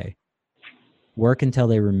 walk away. Work until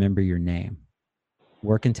they remember your name.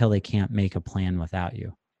 Work until they can't make a plan without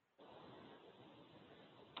you.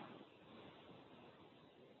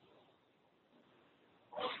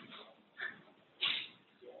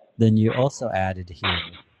 Then you also added here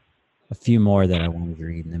a few more that I wanted to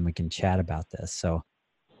read, and then we can chat about this. So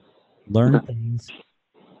learn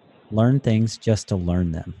things just to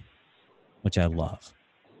learn them, which I love.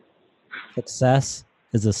 Success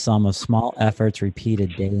is a sum of small efforts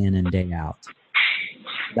repeated day in and day out.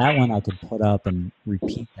 That one I could put up and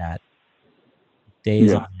repeat that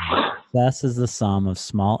days on end. Success is the sum of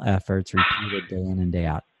small efforts repeated day in and day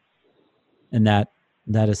out. And that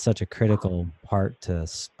is such a critical part to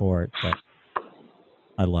sport that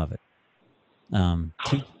I love it.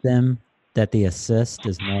 Teach them that the assist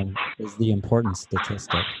is the important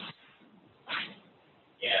statistic.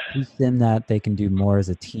 Teach them that they can do more as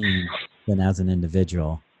a team than as an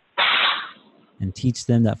individual. And teach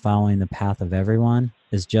them that following the path of everyone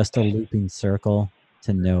is just a looping circle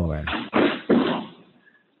to nowhere.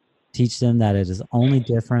 Teach them that it is only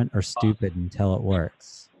different or stupid until it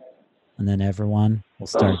works. And then everyone will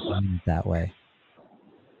start doing it that way.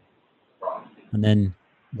 And then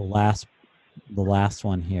the last the last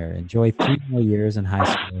one here. Enjoy 3 more years in high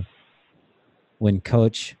school when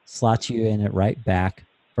coach slots you in at right back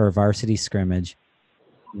for a varsity scrimmage.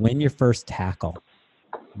 Win your first tackle.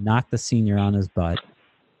 Knock the senior on his butt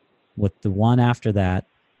with the one after that,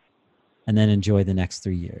 and then enjoy the next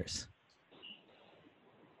 3 years.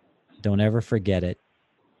 Don't ever forget it.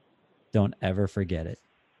 Don't ever forget it.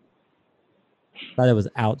 Thought it was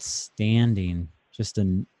outstanding. Just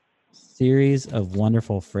a series of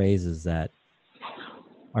wonderful phrases that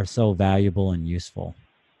are so valuable and useful.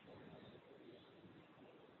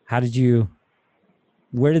 Where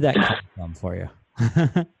did that come from for you?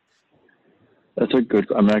 That's a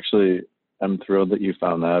good, I'm thrilled that you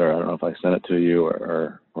found that, or I don't know if I sent it to you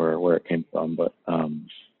or where it came from, but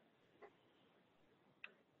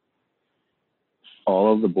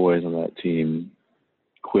all of the boys on that team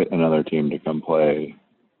quit another team to come play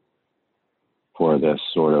for this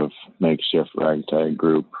sort of makeshift ragtag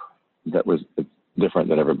group that was different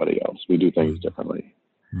than everybody else. We do things differently.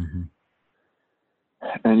 Mm-hmm.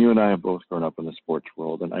 And you and I have both grown up in the sports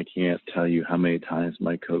world, and I can't tell you how many times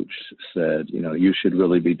my coach said, you should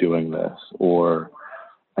really be doing this, or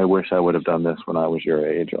I wish I would have done this when I was your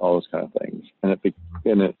age, all those kind of things. And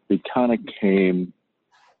it kind of came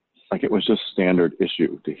like it was just standard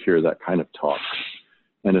issue to hear that kind of talk.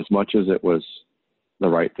 And as much as it was the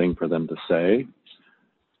right thing for them to say,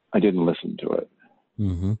 I didn't listen to it.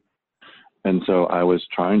 Mm-hmm. And so I was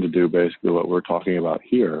trying to do basically what we're talking about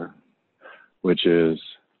here, which is,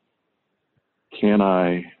 can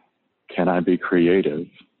I be creative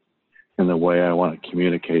in the way I want to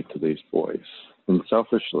communicate to these boys? And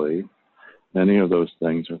selfishly, many of those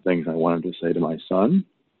things are things I wanted to say to my son.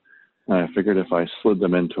 And I figured if I slid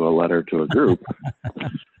them into a letter to a group,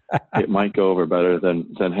 it might go over better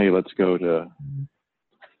than hey, let's go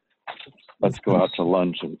out to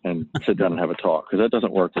lunch and sit down and have a talk. Because that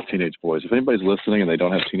doesn't work with teenage boys. If anybody's listening and they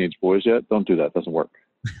don't have teenage boys yet, don't do that. It doesn't work.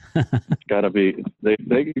 It's got to be, they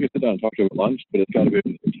can sit down and talk to them at lunch, but it's got to be at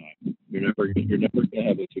the time. You're never going to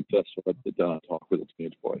have a successful sit down and talk with a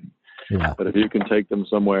teenage boy. Yeah. But if you can take them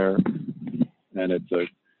somewhere and it's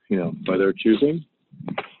by their choosing,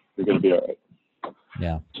 you're going to be all right.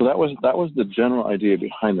 Yeah. So that was the general idea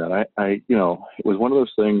behind that. It was one of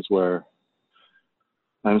those things where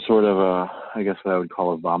I'm sort of I guess what I would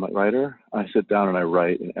call a vomit writer. I sit down and I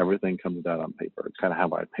write, and everything comes out on paper. It's kind of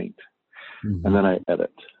how I paint. Mm-hmm. And then I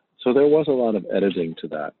edit. So there was a lot of editing to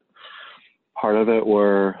that. Part of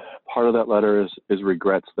that letter is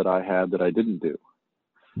regrets that I had that I didn't do.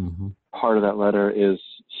 Mm-hmm. Part of that letter is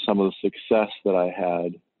some of the success that I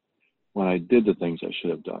had when I did the things I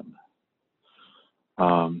should have done.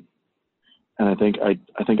 And I think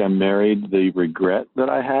I married the regret that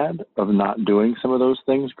I had of not doing some of those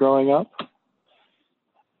things growing up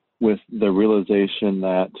with the realization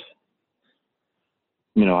that,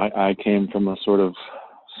 I came from a sort of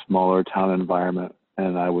smaller town environment,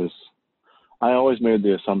 and I always made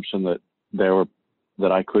the assumption that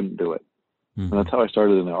I couldn't do it. Mm-hmm. And that's how I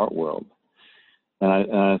started in the art world. And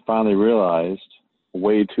I finally realized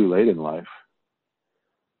way too late in life,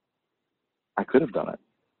 I could have done it.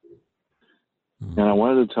 Mm-hmm. And I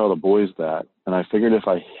wanted to tell the boys that, and I figured if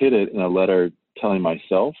I hid it in a letter telling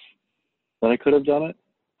myself that I could have done it,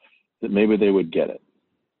 that maybe they would get it.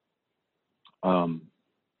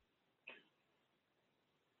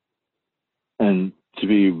 And to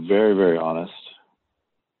be very, very honest,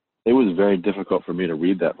 it was very difficult for me to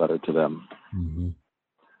read that letter to them. Mm-hmm.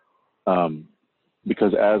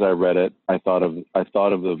 Because as I read it, I thought of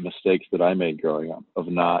the mistakes that I made growing up, of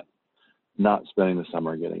not spending the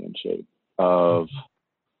summer getting in shape, of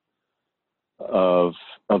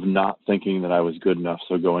not thinking that I was good enough,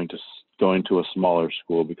 so going to a smaller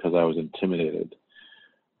school because I was intimidated.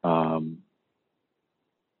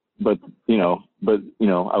 But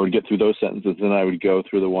I would get through those sentences, then I would go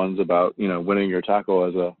through the ones about winning your tackle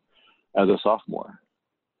as a sophomore.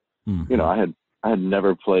 Mm-hmm. I had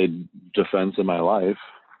never played defense in my life,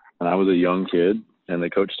 and I was a young kid, and the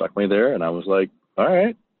coach stuck me there, and I was like, all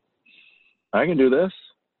right, I can do this.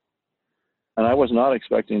 And I was not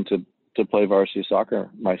expecting to play varsity soccer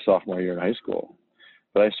my sophomore year in high school,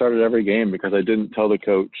 but I started every game because I didn't tell the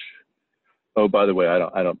coach, oh, by the way,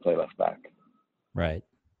 I don't play left back. Right.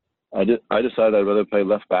 I decided I'd rather play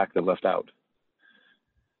left back than left out.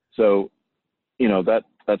 So,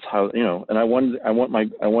 that's how, and I wanted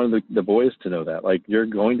the boys to know that, like, you're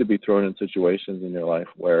going to be thrown in situations in your life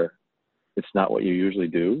where it's not what you usually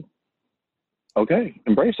do. Okay,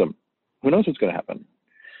 embrace them. Who knows what's going to happen?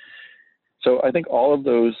 So I think all of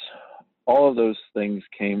those things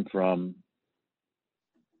came from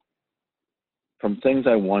things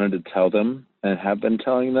I wanted to tell them and have been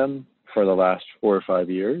telling them for the last 4 or 5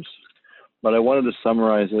 years, but I wanted to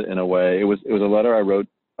summarize it in a way. It was a letter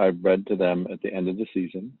I read to them at the end of the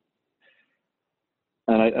season.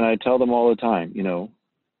 And I tell them all the time,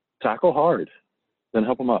 tackle hard, then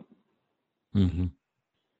help them up. Mm-hmm.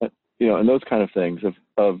 And those kind of things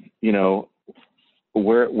of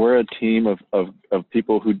we're a team of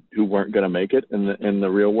people who weren't going to make it in the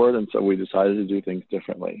real world, and so we decided to do things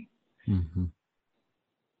differently. Mm-hmm.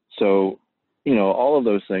 So, all of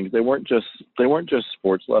those things, they weren't just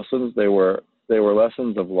sports lessons. They were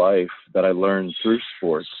lessons of life that I learned through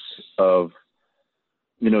sports of,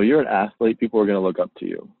 you're an athlete, people are going to look up to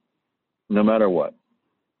you no matter what.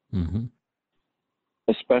 Mm-hmm.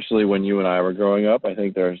 Especially when you and I were growing up. I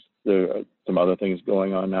think there are some other things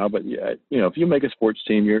going on now, but yeah, if you make a sports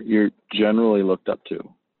team, you're generally looked up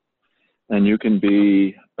to, and you can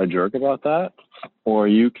be a jerk about that, or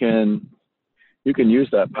you can use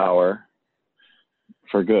that power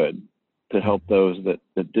for good to help those that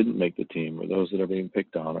didn't make the team, or those that are being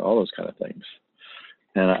picked on, or all those kind of things.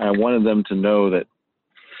 And I wanted them to know that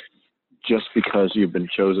just because you've been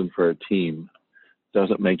chosen for a team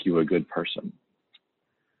doesn't make you a good person,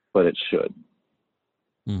 but it should.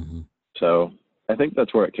 Mm-hmm. So I think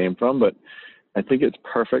that's where it came from, but I think it's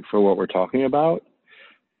perfect for what we're talking about.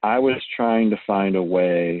 I was trying to find a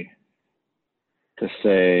way to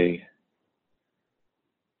say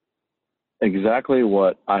exactly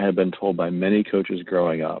what I had been told by many coaches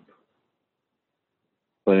growing up,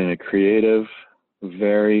 but in a creative,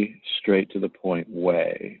 very straight to the point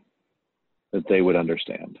way that they would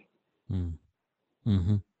understand.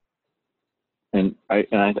 Mm-hmm. And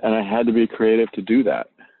I had to be creative to do that.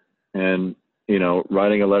 And,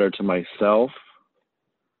 writing a letter to myself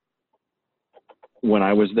when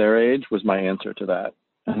I was their age was my answer to that.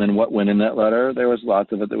 And then what went in that letter, there was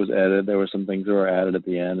lots of it that was edited. There were some things that were added at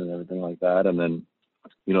the end and everything like that. And then,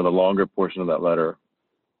 the longer portion of that letter,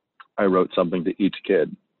 I wrote something to each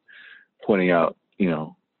kid pointing out,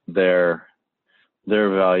 their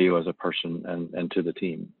value as a person and to the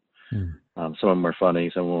team. Mm. Some of them were funny,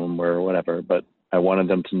 some of them were whatever, but I wanted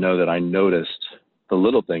them to know that I noticed the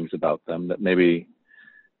little things about them that maybe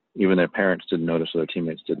even their parents didn't notice or their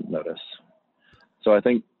teammates didn't notice. So I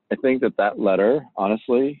think that letter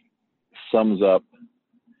honestly sums up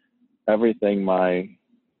everything I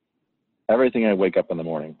wake up in the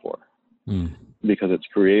morning for. Mm. Because it's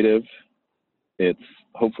creative, it's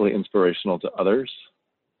hopefully inspirational to others,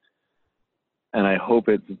 and I hope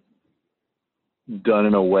it's done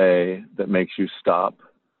in a way that makes you stop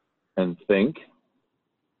and think,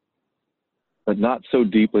 but not so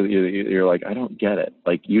deeply that you're like, I don't get it.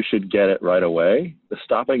 Like, you should get it right away. The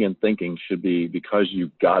stopping and thinking should be because you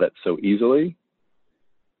got it so easily,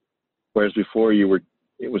 whereas before it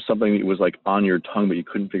was something that was like on your tongue, but you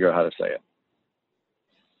couldn't figure out how to say it.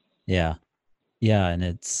 Yeah. Yeah. And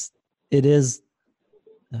it is,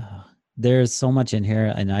 there's so much in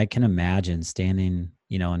here, and I can imagine standing,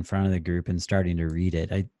 in front of the group and starting to read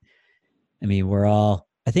it. I mean,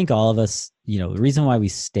 I think all of us, the reason why we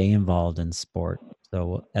stay involved in sport.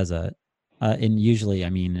 So and usually,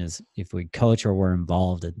 is if we coach or we're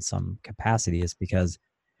involved in some capacity, is because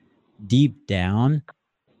deep down,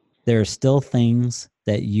 there are still things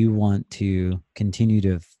that you want to continue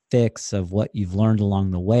to fix of what you've learned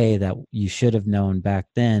along the way that you should have known back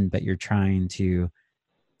then, but you're trying to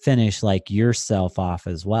finish like yourself off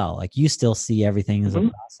as well. Like, you still see everything as a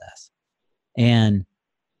process. And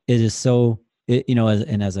it is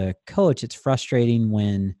as a coach, it's frustrating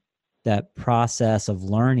when that process of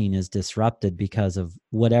learning is disrupted because of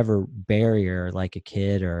whatever barrier, like a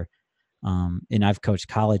kid or, and I've coached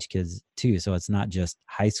college kids too. So it's not just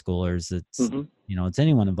high schoolers. It's, it's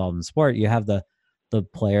anyone involved in sport. You have the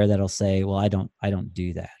player that'll say, well, I don't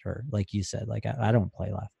do that. Or like you said, like, I don't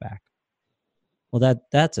play left back. Well,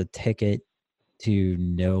 that's a ticket to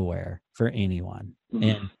nowhere for anyone.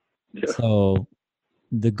 And so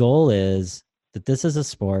the goal is that this is a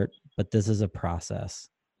sport, but this is a process.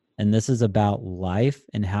 And this is about life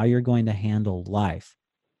and how you're going to handle life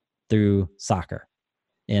through soccer.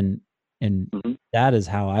 And that is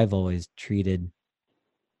how I've always treated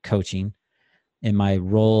coaching. And my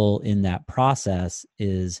role in that process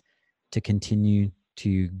is to continue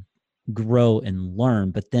to grow and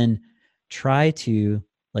learn, but then try to,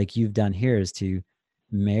 like you've done here, is to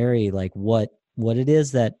marry like what it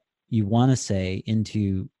is that you want to say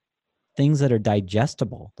into things that are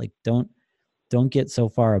digestible. Like, don't get so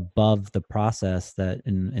far above the process that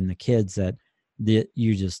in the kids that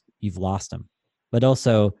you've lost them, but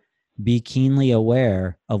also be keenly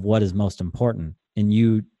aware of what is most important. And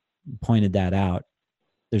you pointed that out.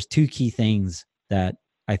 There's two key things that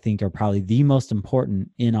I think are probably the most important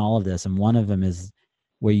in all of this. And one of them is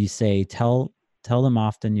where you say, tell them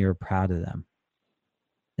often you're proud of them.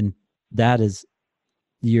 And that is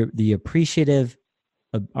the appreciative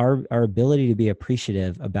of our ability to be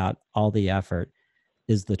appreciative about all the effort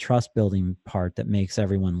is the trust building part that makes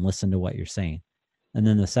everyone listen to what you're saying. And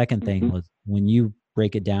then the second thing was when you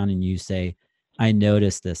break it down and you say, I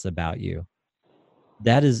noticed this about you,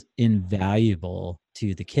 that is invaluable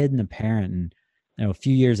to the kid and the parent. And a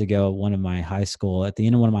few years ago, at the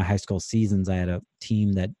end of one of my high school seasons, I had a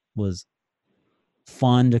team that was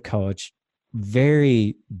fun to coach.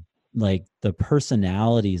 Very, like, the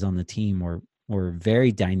personalities on the team were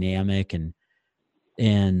very dynamic, and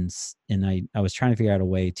I was trying to figure out a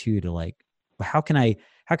way too to, like, how can I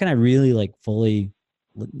really, like, fully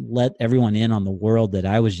let everyone in on the world that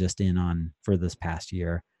I was just in on for this past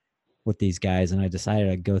year with these guys. And I decided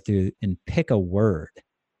I'd go through and pick a word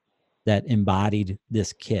that embodied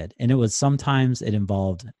this kid. And sometimes it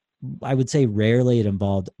involved, I would say rarely it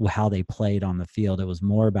involved how they played on the field. It was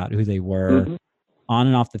more about who they were on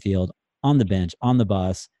and off the field, on the bench, on the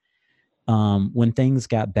bus. When things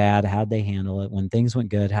got bad, how'd they handle it? When things went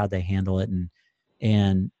good, how'd they handle it?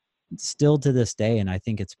 And still to this day, and I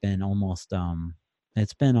think it's been almost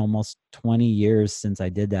 20 years since I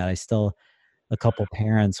did that. A couple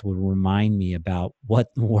parents would remind me about what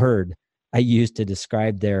word I used to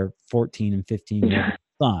describe their 14 and 15-year-old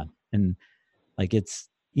son. And, like, it's,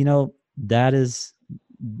 that is,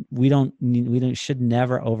 should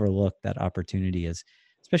never overlook that opportunity,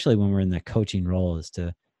 especially when we're in the coaching role, is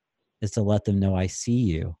to let them know I see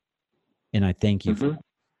you and I thank you for it.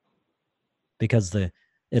 Because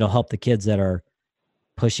it'll help the kids that are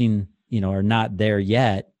pushing, are not there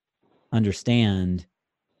yet, understand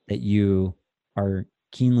that you are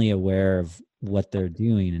keenly aware of what they're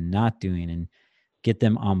doing and not doing, and get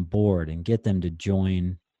them on board and get them to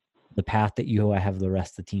join the path that you have the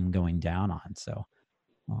rest of the team going down on. So,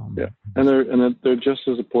 yeah. And they're just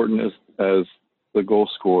as important as the goal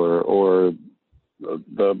scorer or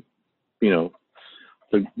the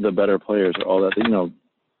better players or all that,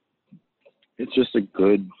 it's just a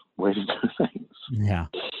good way to do things. Yeah.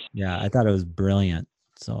 Yeah. I thought it was brilliant.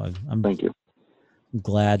 So thank you. I'm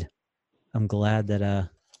glad that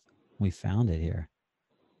we found it here.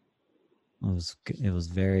 It was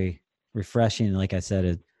very refreshing. Like I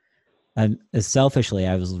said, selfishly,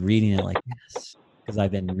 I was reading it like, yes, because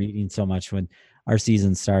I've been reading so much when our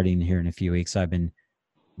season's starting here in a few weeks. So I've been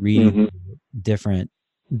reading different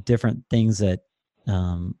things that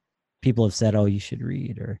people have said, oh, you should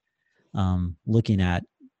read, or looking at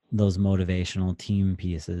those motivational team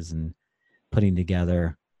pieces and putting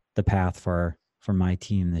together the path for my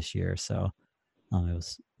team this year. So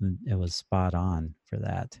it was spot on for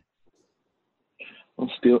that.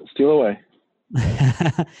 Well, steal away.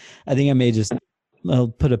 I think I may I'll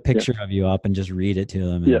put a picture of you up and just read it to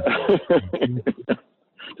them. Just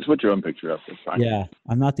put your own picture up. It's fine. Yeah.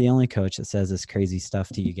 I'm not the only coach that says this crazy stuff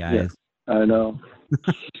to you guys. Yeah, I know.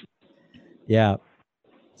 Yeah.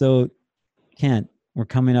 So, Kent, we're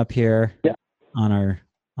coming up here on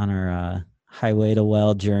our highway to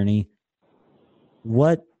well journey.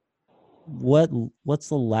 What's the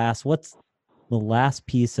last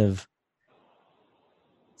piece of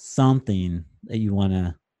something that you want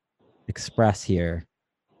to express here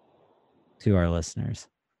to our listeners?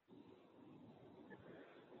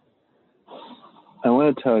 I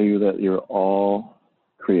want to tell you that you're all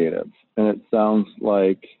creative, and it sounds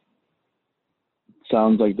like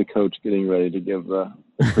the coach getting ready to give the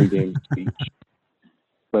pregame speech,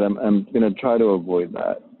 but I'm going to try to avoid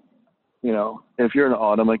that. If you're an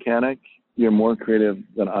auto mechanic, you're more creative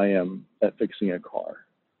than I am at fixing a car.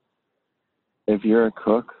 If you're a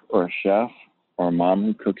cook or a chef or a mom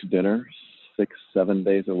who cooks dinner 6-7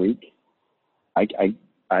 days a week, I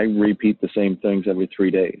repeat the same things every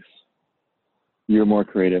 3 days. You're more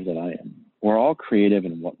creative than I am. We're all creative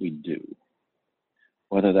in what we do,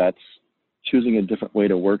 whether that's choosing a different way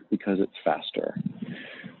to work because it's faster,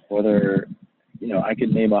 whether, I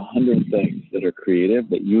could name 100 things that are creative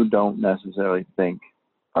that you don't necessarily think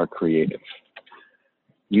are creative.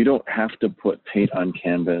 You don't have to put paint on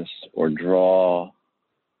canvas or draw,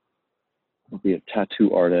 or be a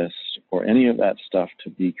tattoo artist or any of that stuff to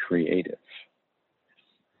be creative.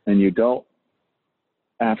 And you don't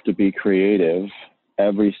have to be creative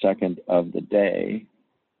every second of the day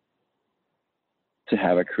to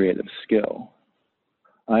have a creative skill.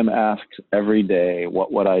 I'm asked every day,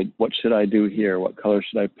 what should I do here? What color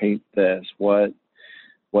should I paint this? What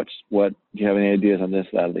do you have any ideas on this,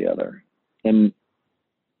 that, or the other? And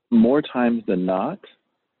more times than not,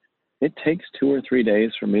 it takes 2 or 3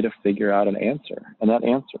 days for me to figure out an answer. And that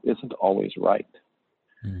answer isn't always right.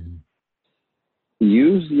 Mm-hmm.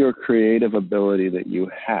 Use your creative ability that you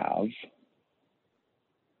have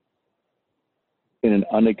in an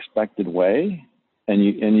unexpected way, and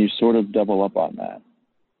you sort of double up on that.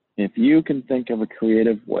 If you can think of a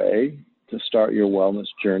creative way to start your wellness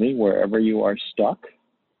journey wherever you are stuck,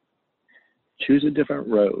 choose a different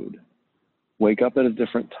road. Wake up at a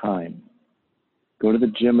different time. Go to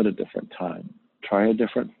the gym at a different time. Try a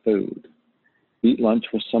different food. Eat lunch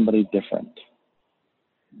with somebody different.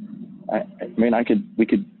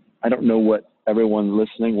 I don't know what everyone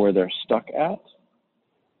listening where they're stuck at,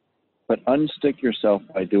 but unstick yourself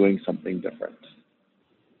by doing something different.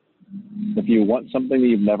 If you want something that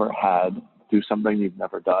you've never had, do something you've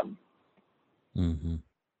never done. Mm-hmm.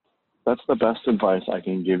 That's the best advice I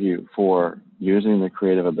can give you for using the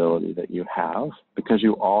creative ability that you have, because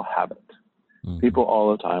you all have it. Mm-hmm. People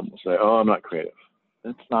all the time will say, oh, I'm not creative.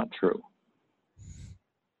 That's not true.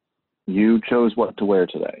 You chose what to wear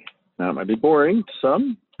today. Now, it might be boring to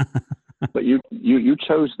some, but you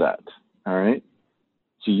chose that, all right?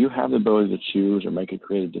 So you have the ability to choose or make a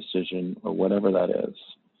creative decision or whatever that is.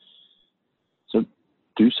 So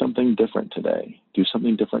do something different today. Do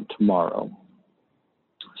something different tomorrow.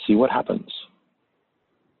 See what happens.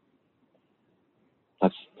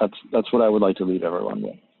 That's what I would like to leave everyone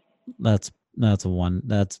with. That's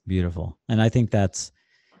beautiful. And I think that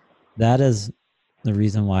is the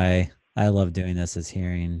reason why I love doing this, is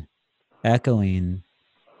echoing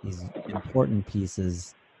these important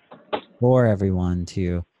pieces for everyone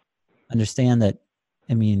to understand that.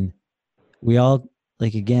 I mean, we all,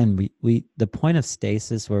 like, again, we the point of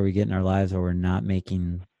stasis where we get in our lives where we're not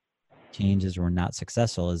making changes, we're not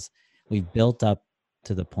successful, is we've built up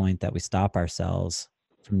to the point that we stop ourselves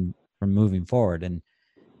from moving forward. And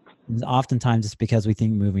oftentimes it's because we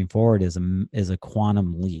think moving forward is a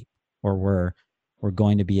quantum leap, or we're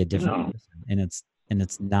going to be a different person. And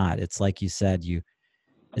it's not. It's like you said,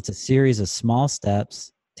 it's a series of small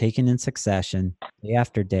steps taken in succession, day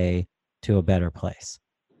after day, to a better place.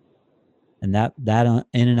 And that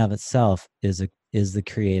in and of itself is the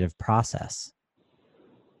creative process.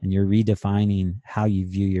 And you're redefining how you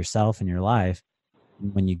view yourself in your life.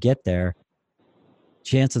 And when you get there,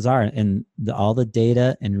 chances are, and all the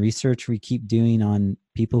data and research we keep doing on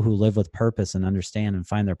people who live with purpose and understand and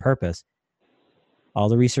find their purpose, all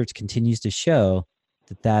the research continues to show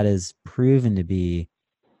that is proven to be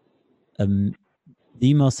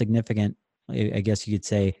the most significant, I guess you could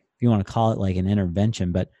say, if you want to call it like an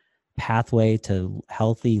intervention, but pathway to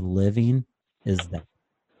healthy living is that.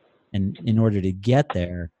 And in order to get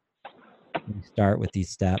there, we start with these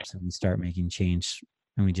steps and we start making change,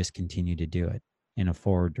 and we just continue to do it in a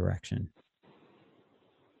forward direction.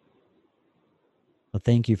 Well,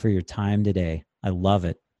 thank you for your time today. I love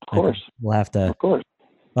it. Of course. We'll have to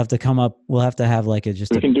come up. We'll have to have like we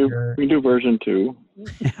can do version 2.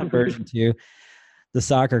 Yeah, version 2. The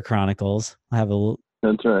Soccer Chronicles. I'll have a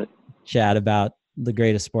That's right. chat about the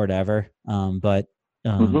greatest sport ever. But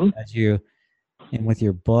as you, and with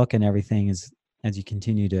your book and everything, as you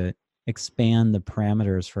continue to expand the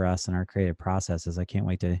parameters for us in our creative processes, I can't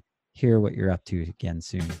wait to hear what you're up to again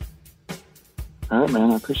soon. All right,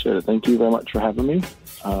 man. I appreciate it. Thank you very much for having me.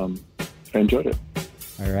 I enjoyed it.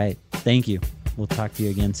 All right. Thank you. We'll talk to you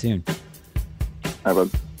again soon. All right,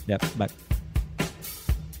 bud. Yep. Bye.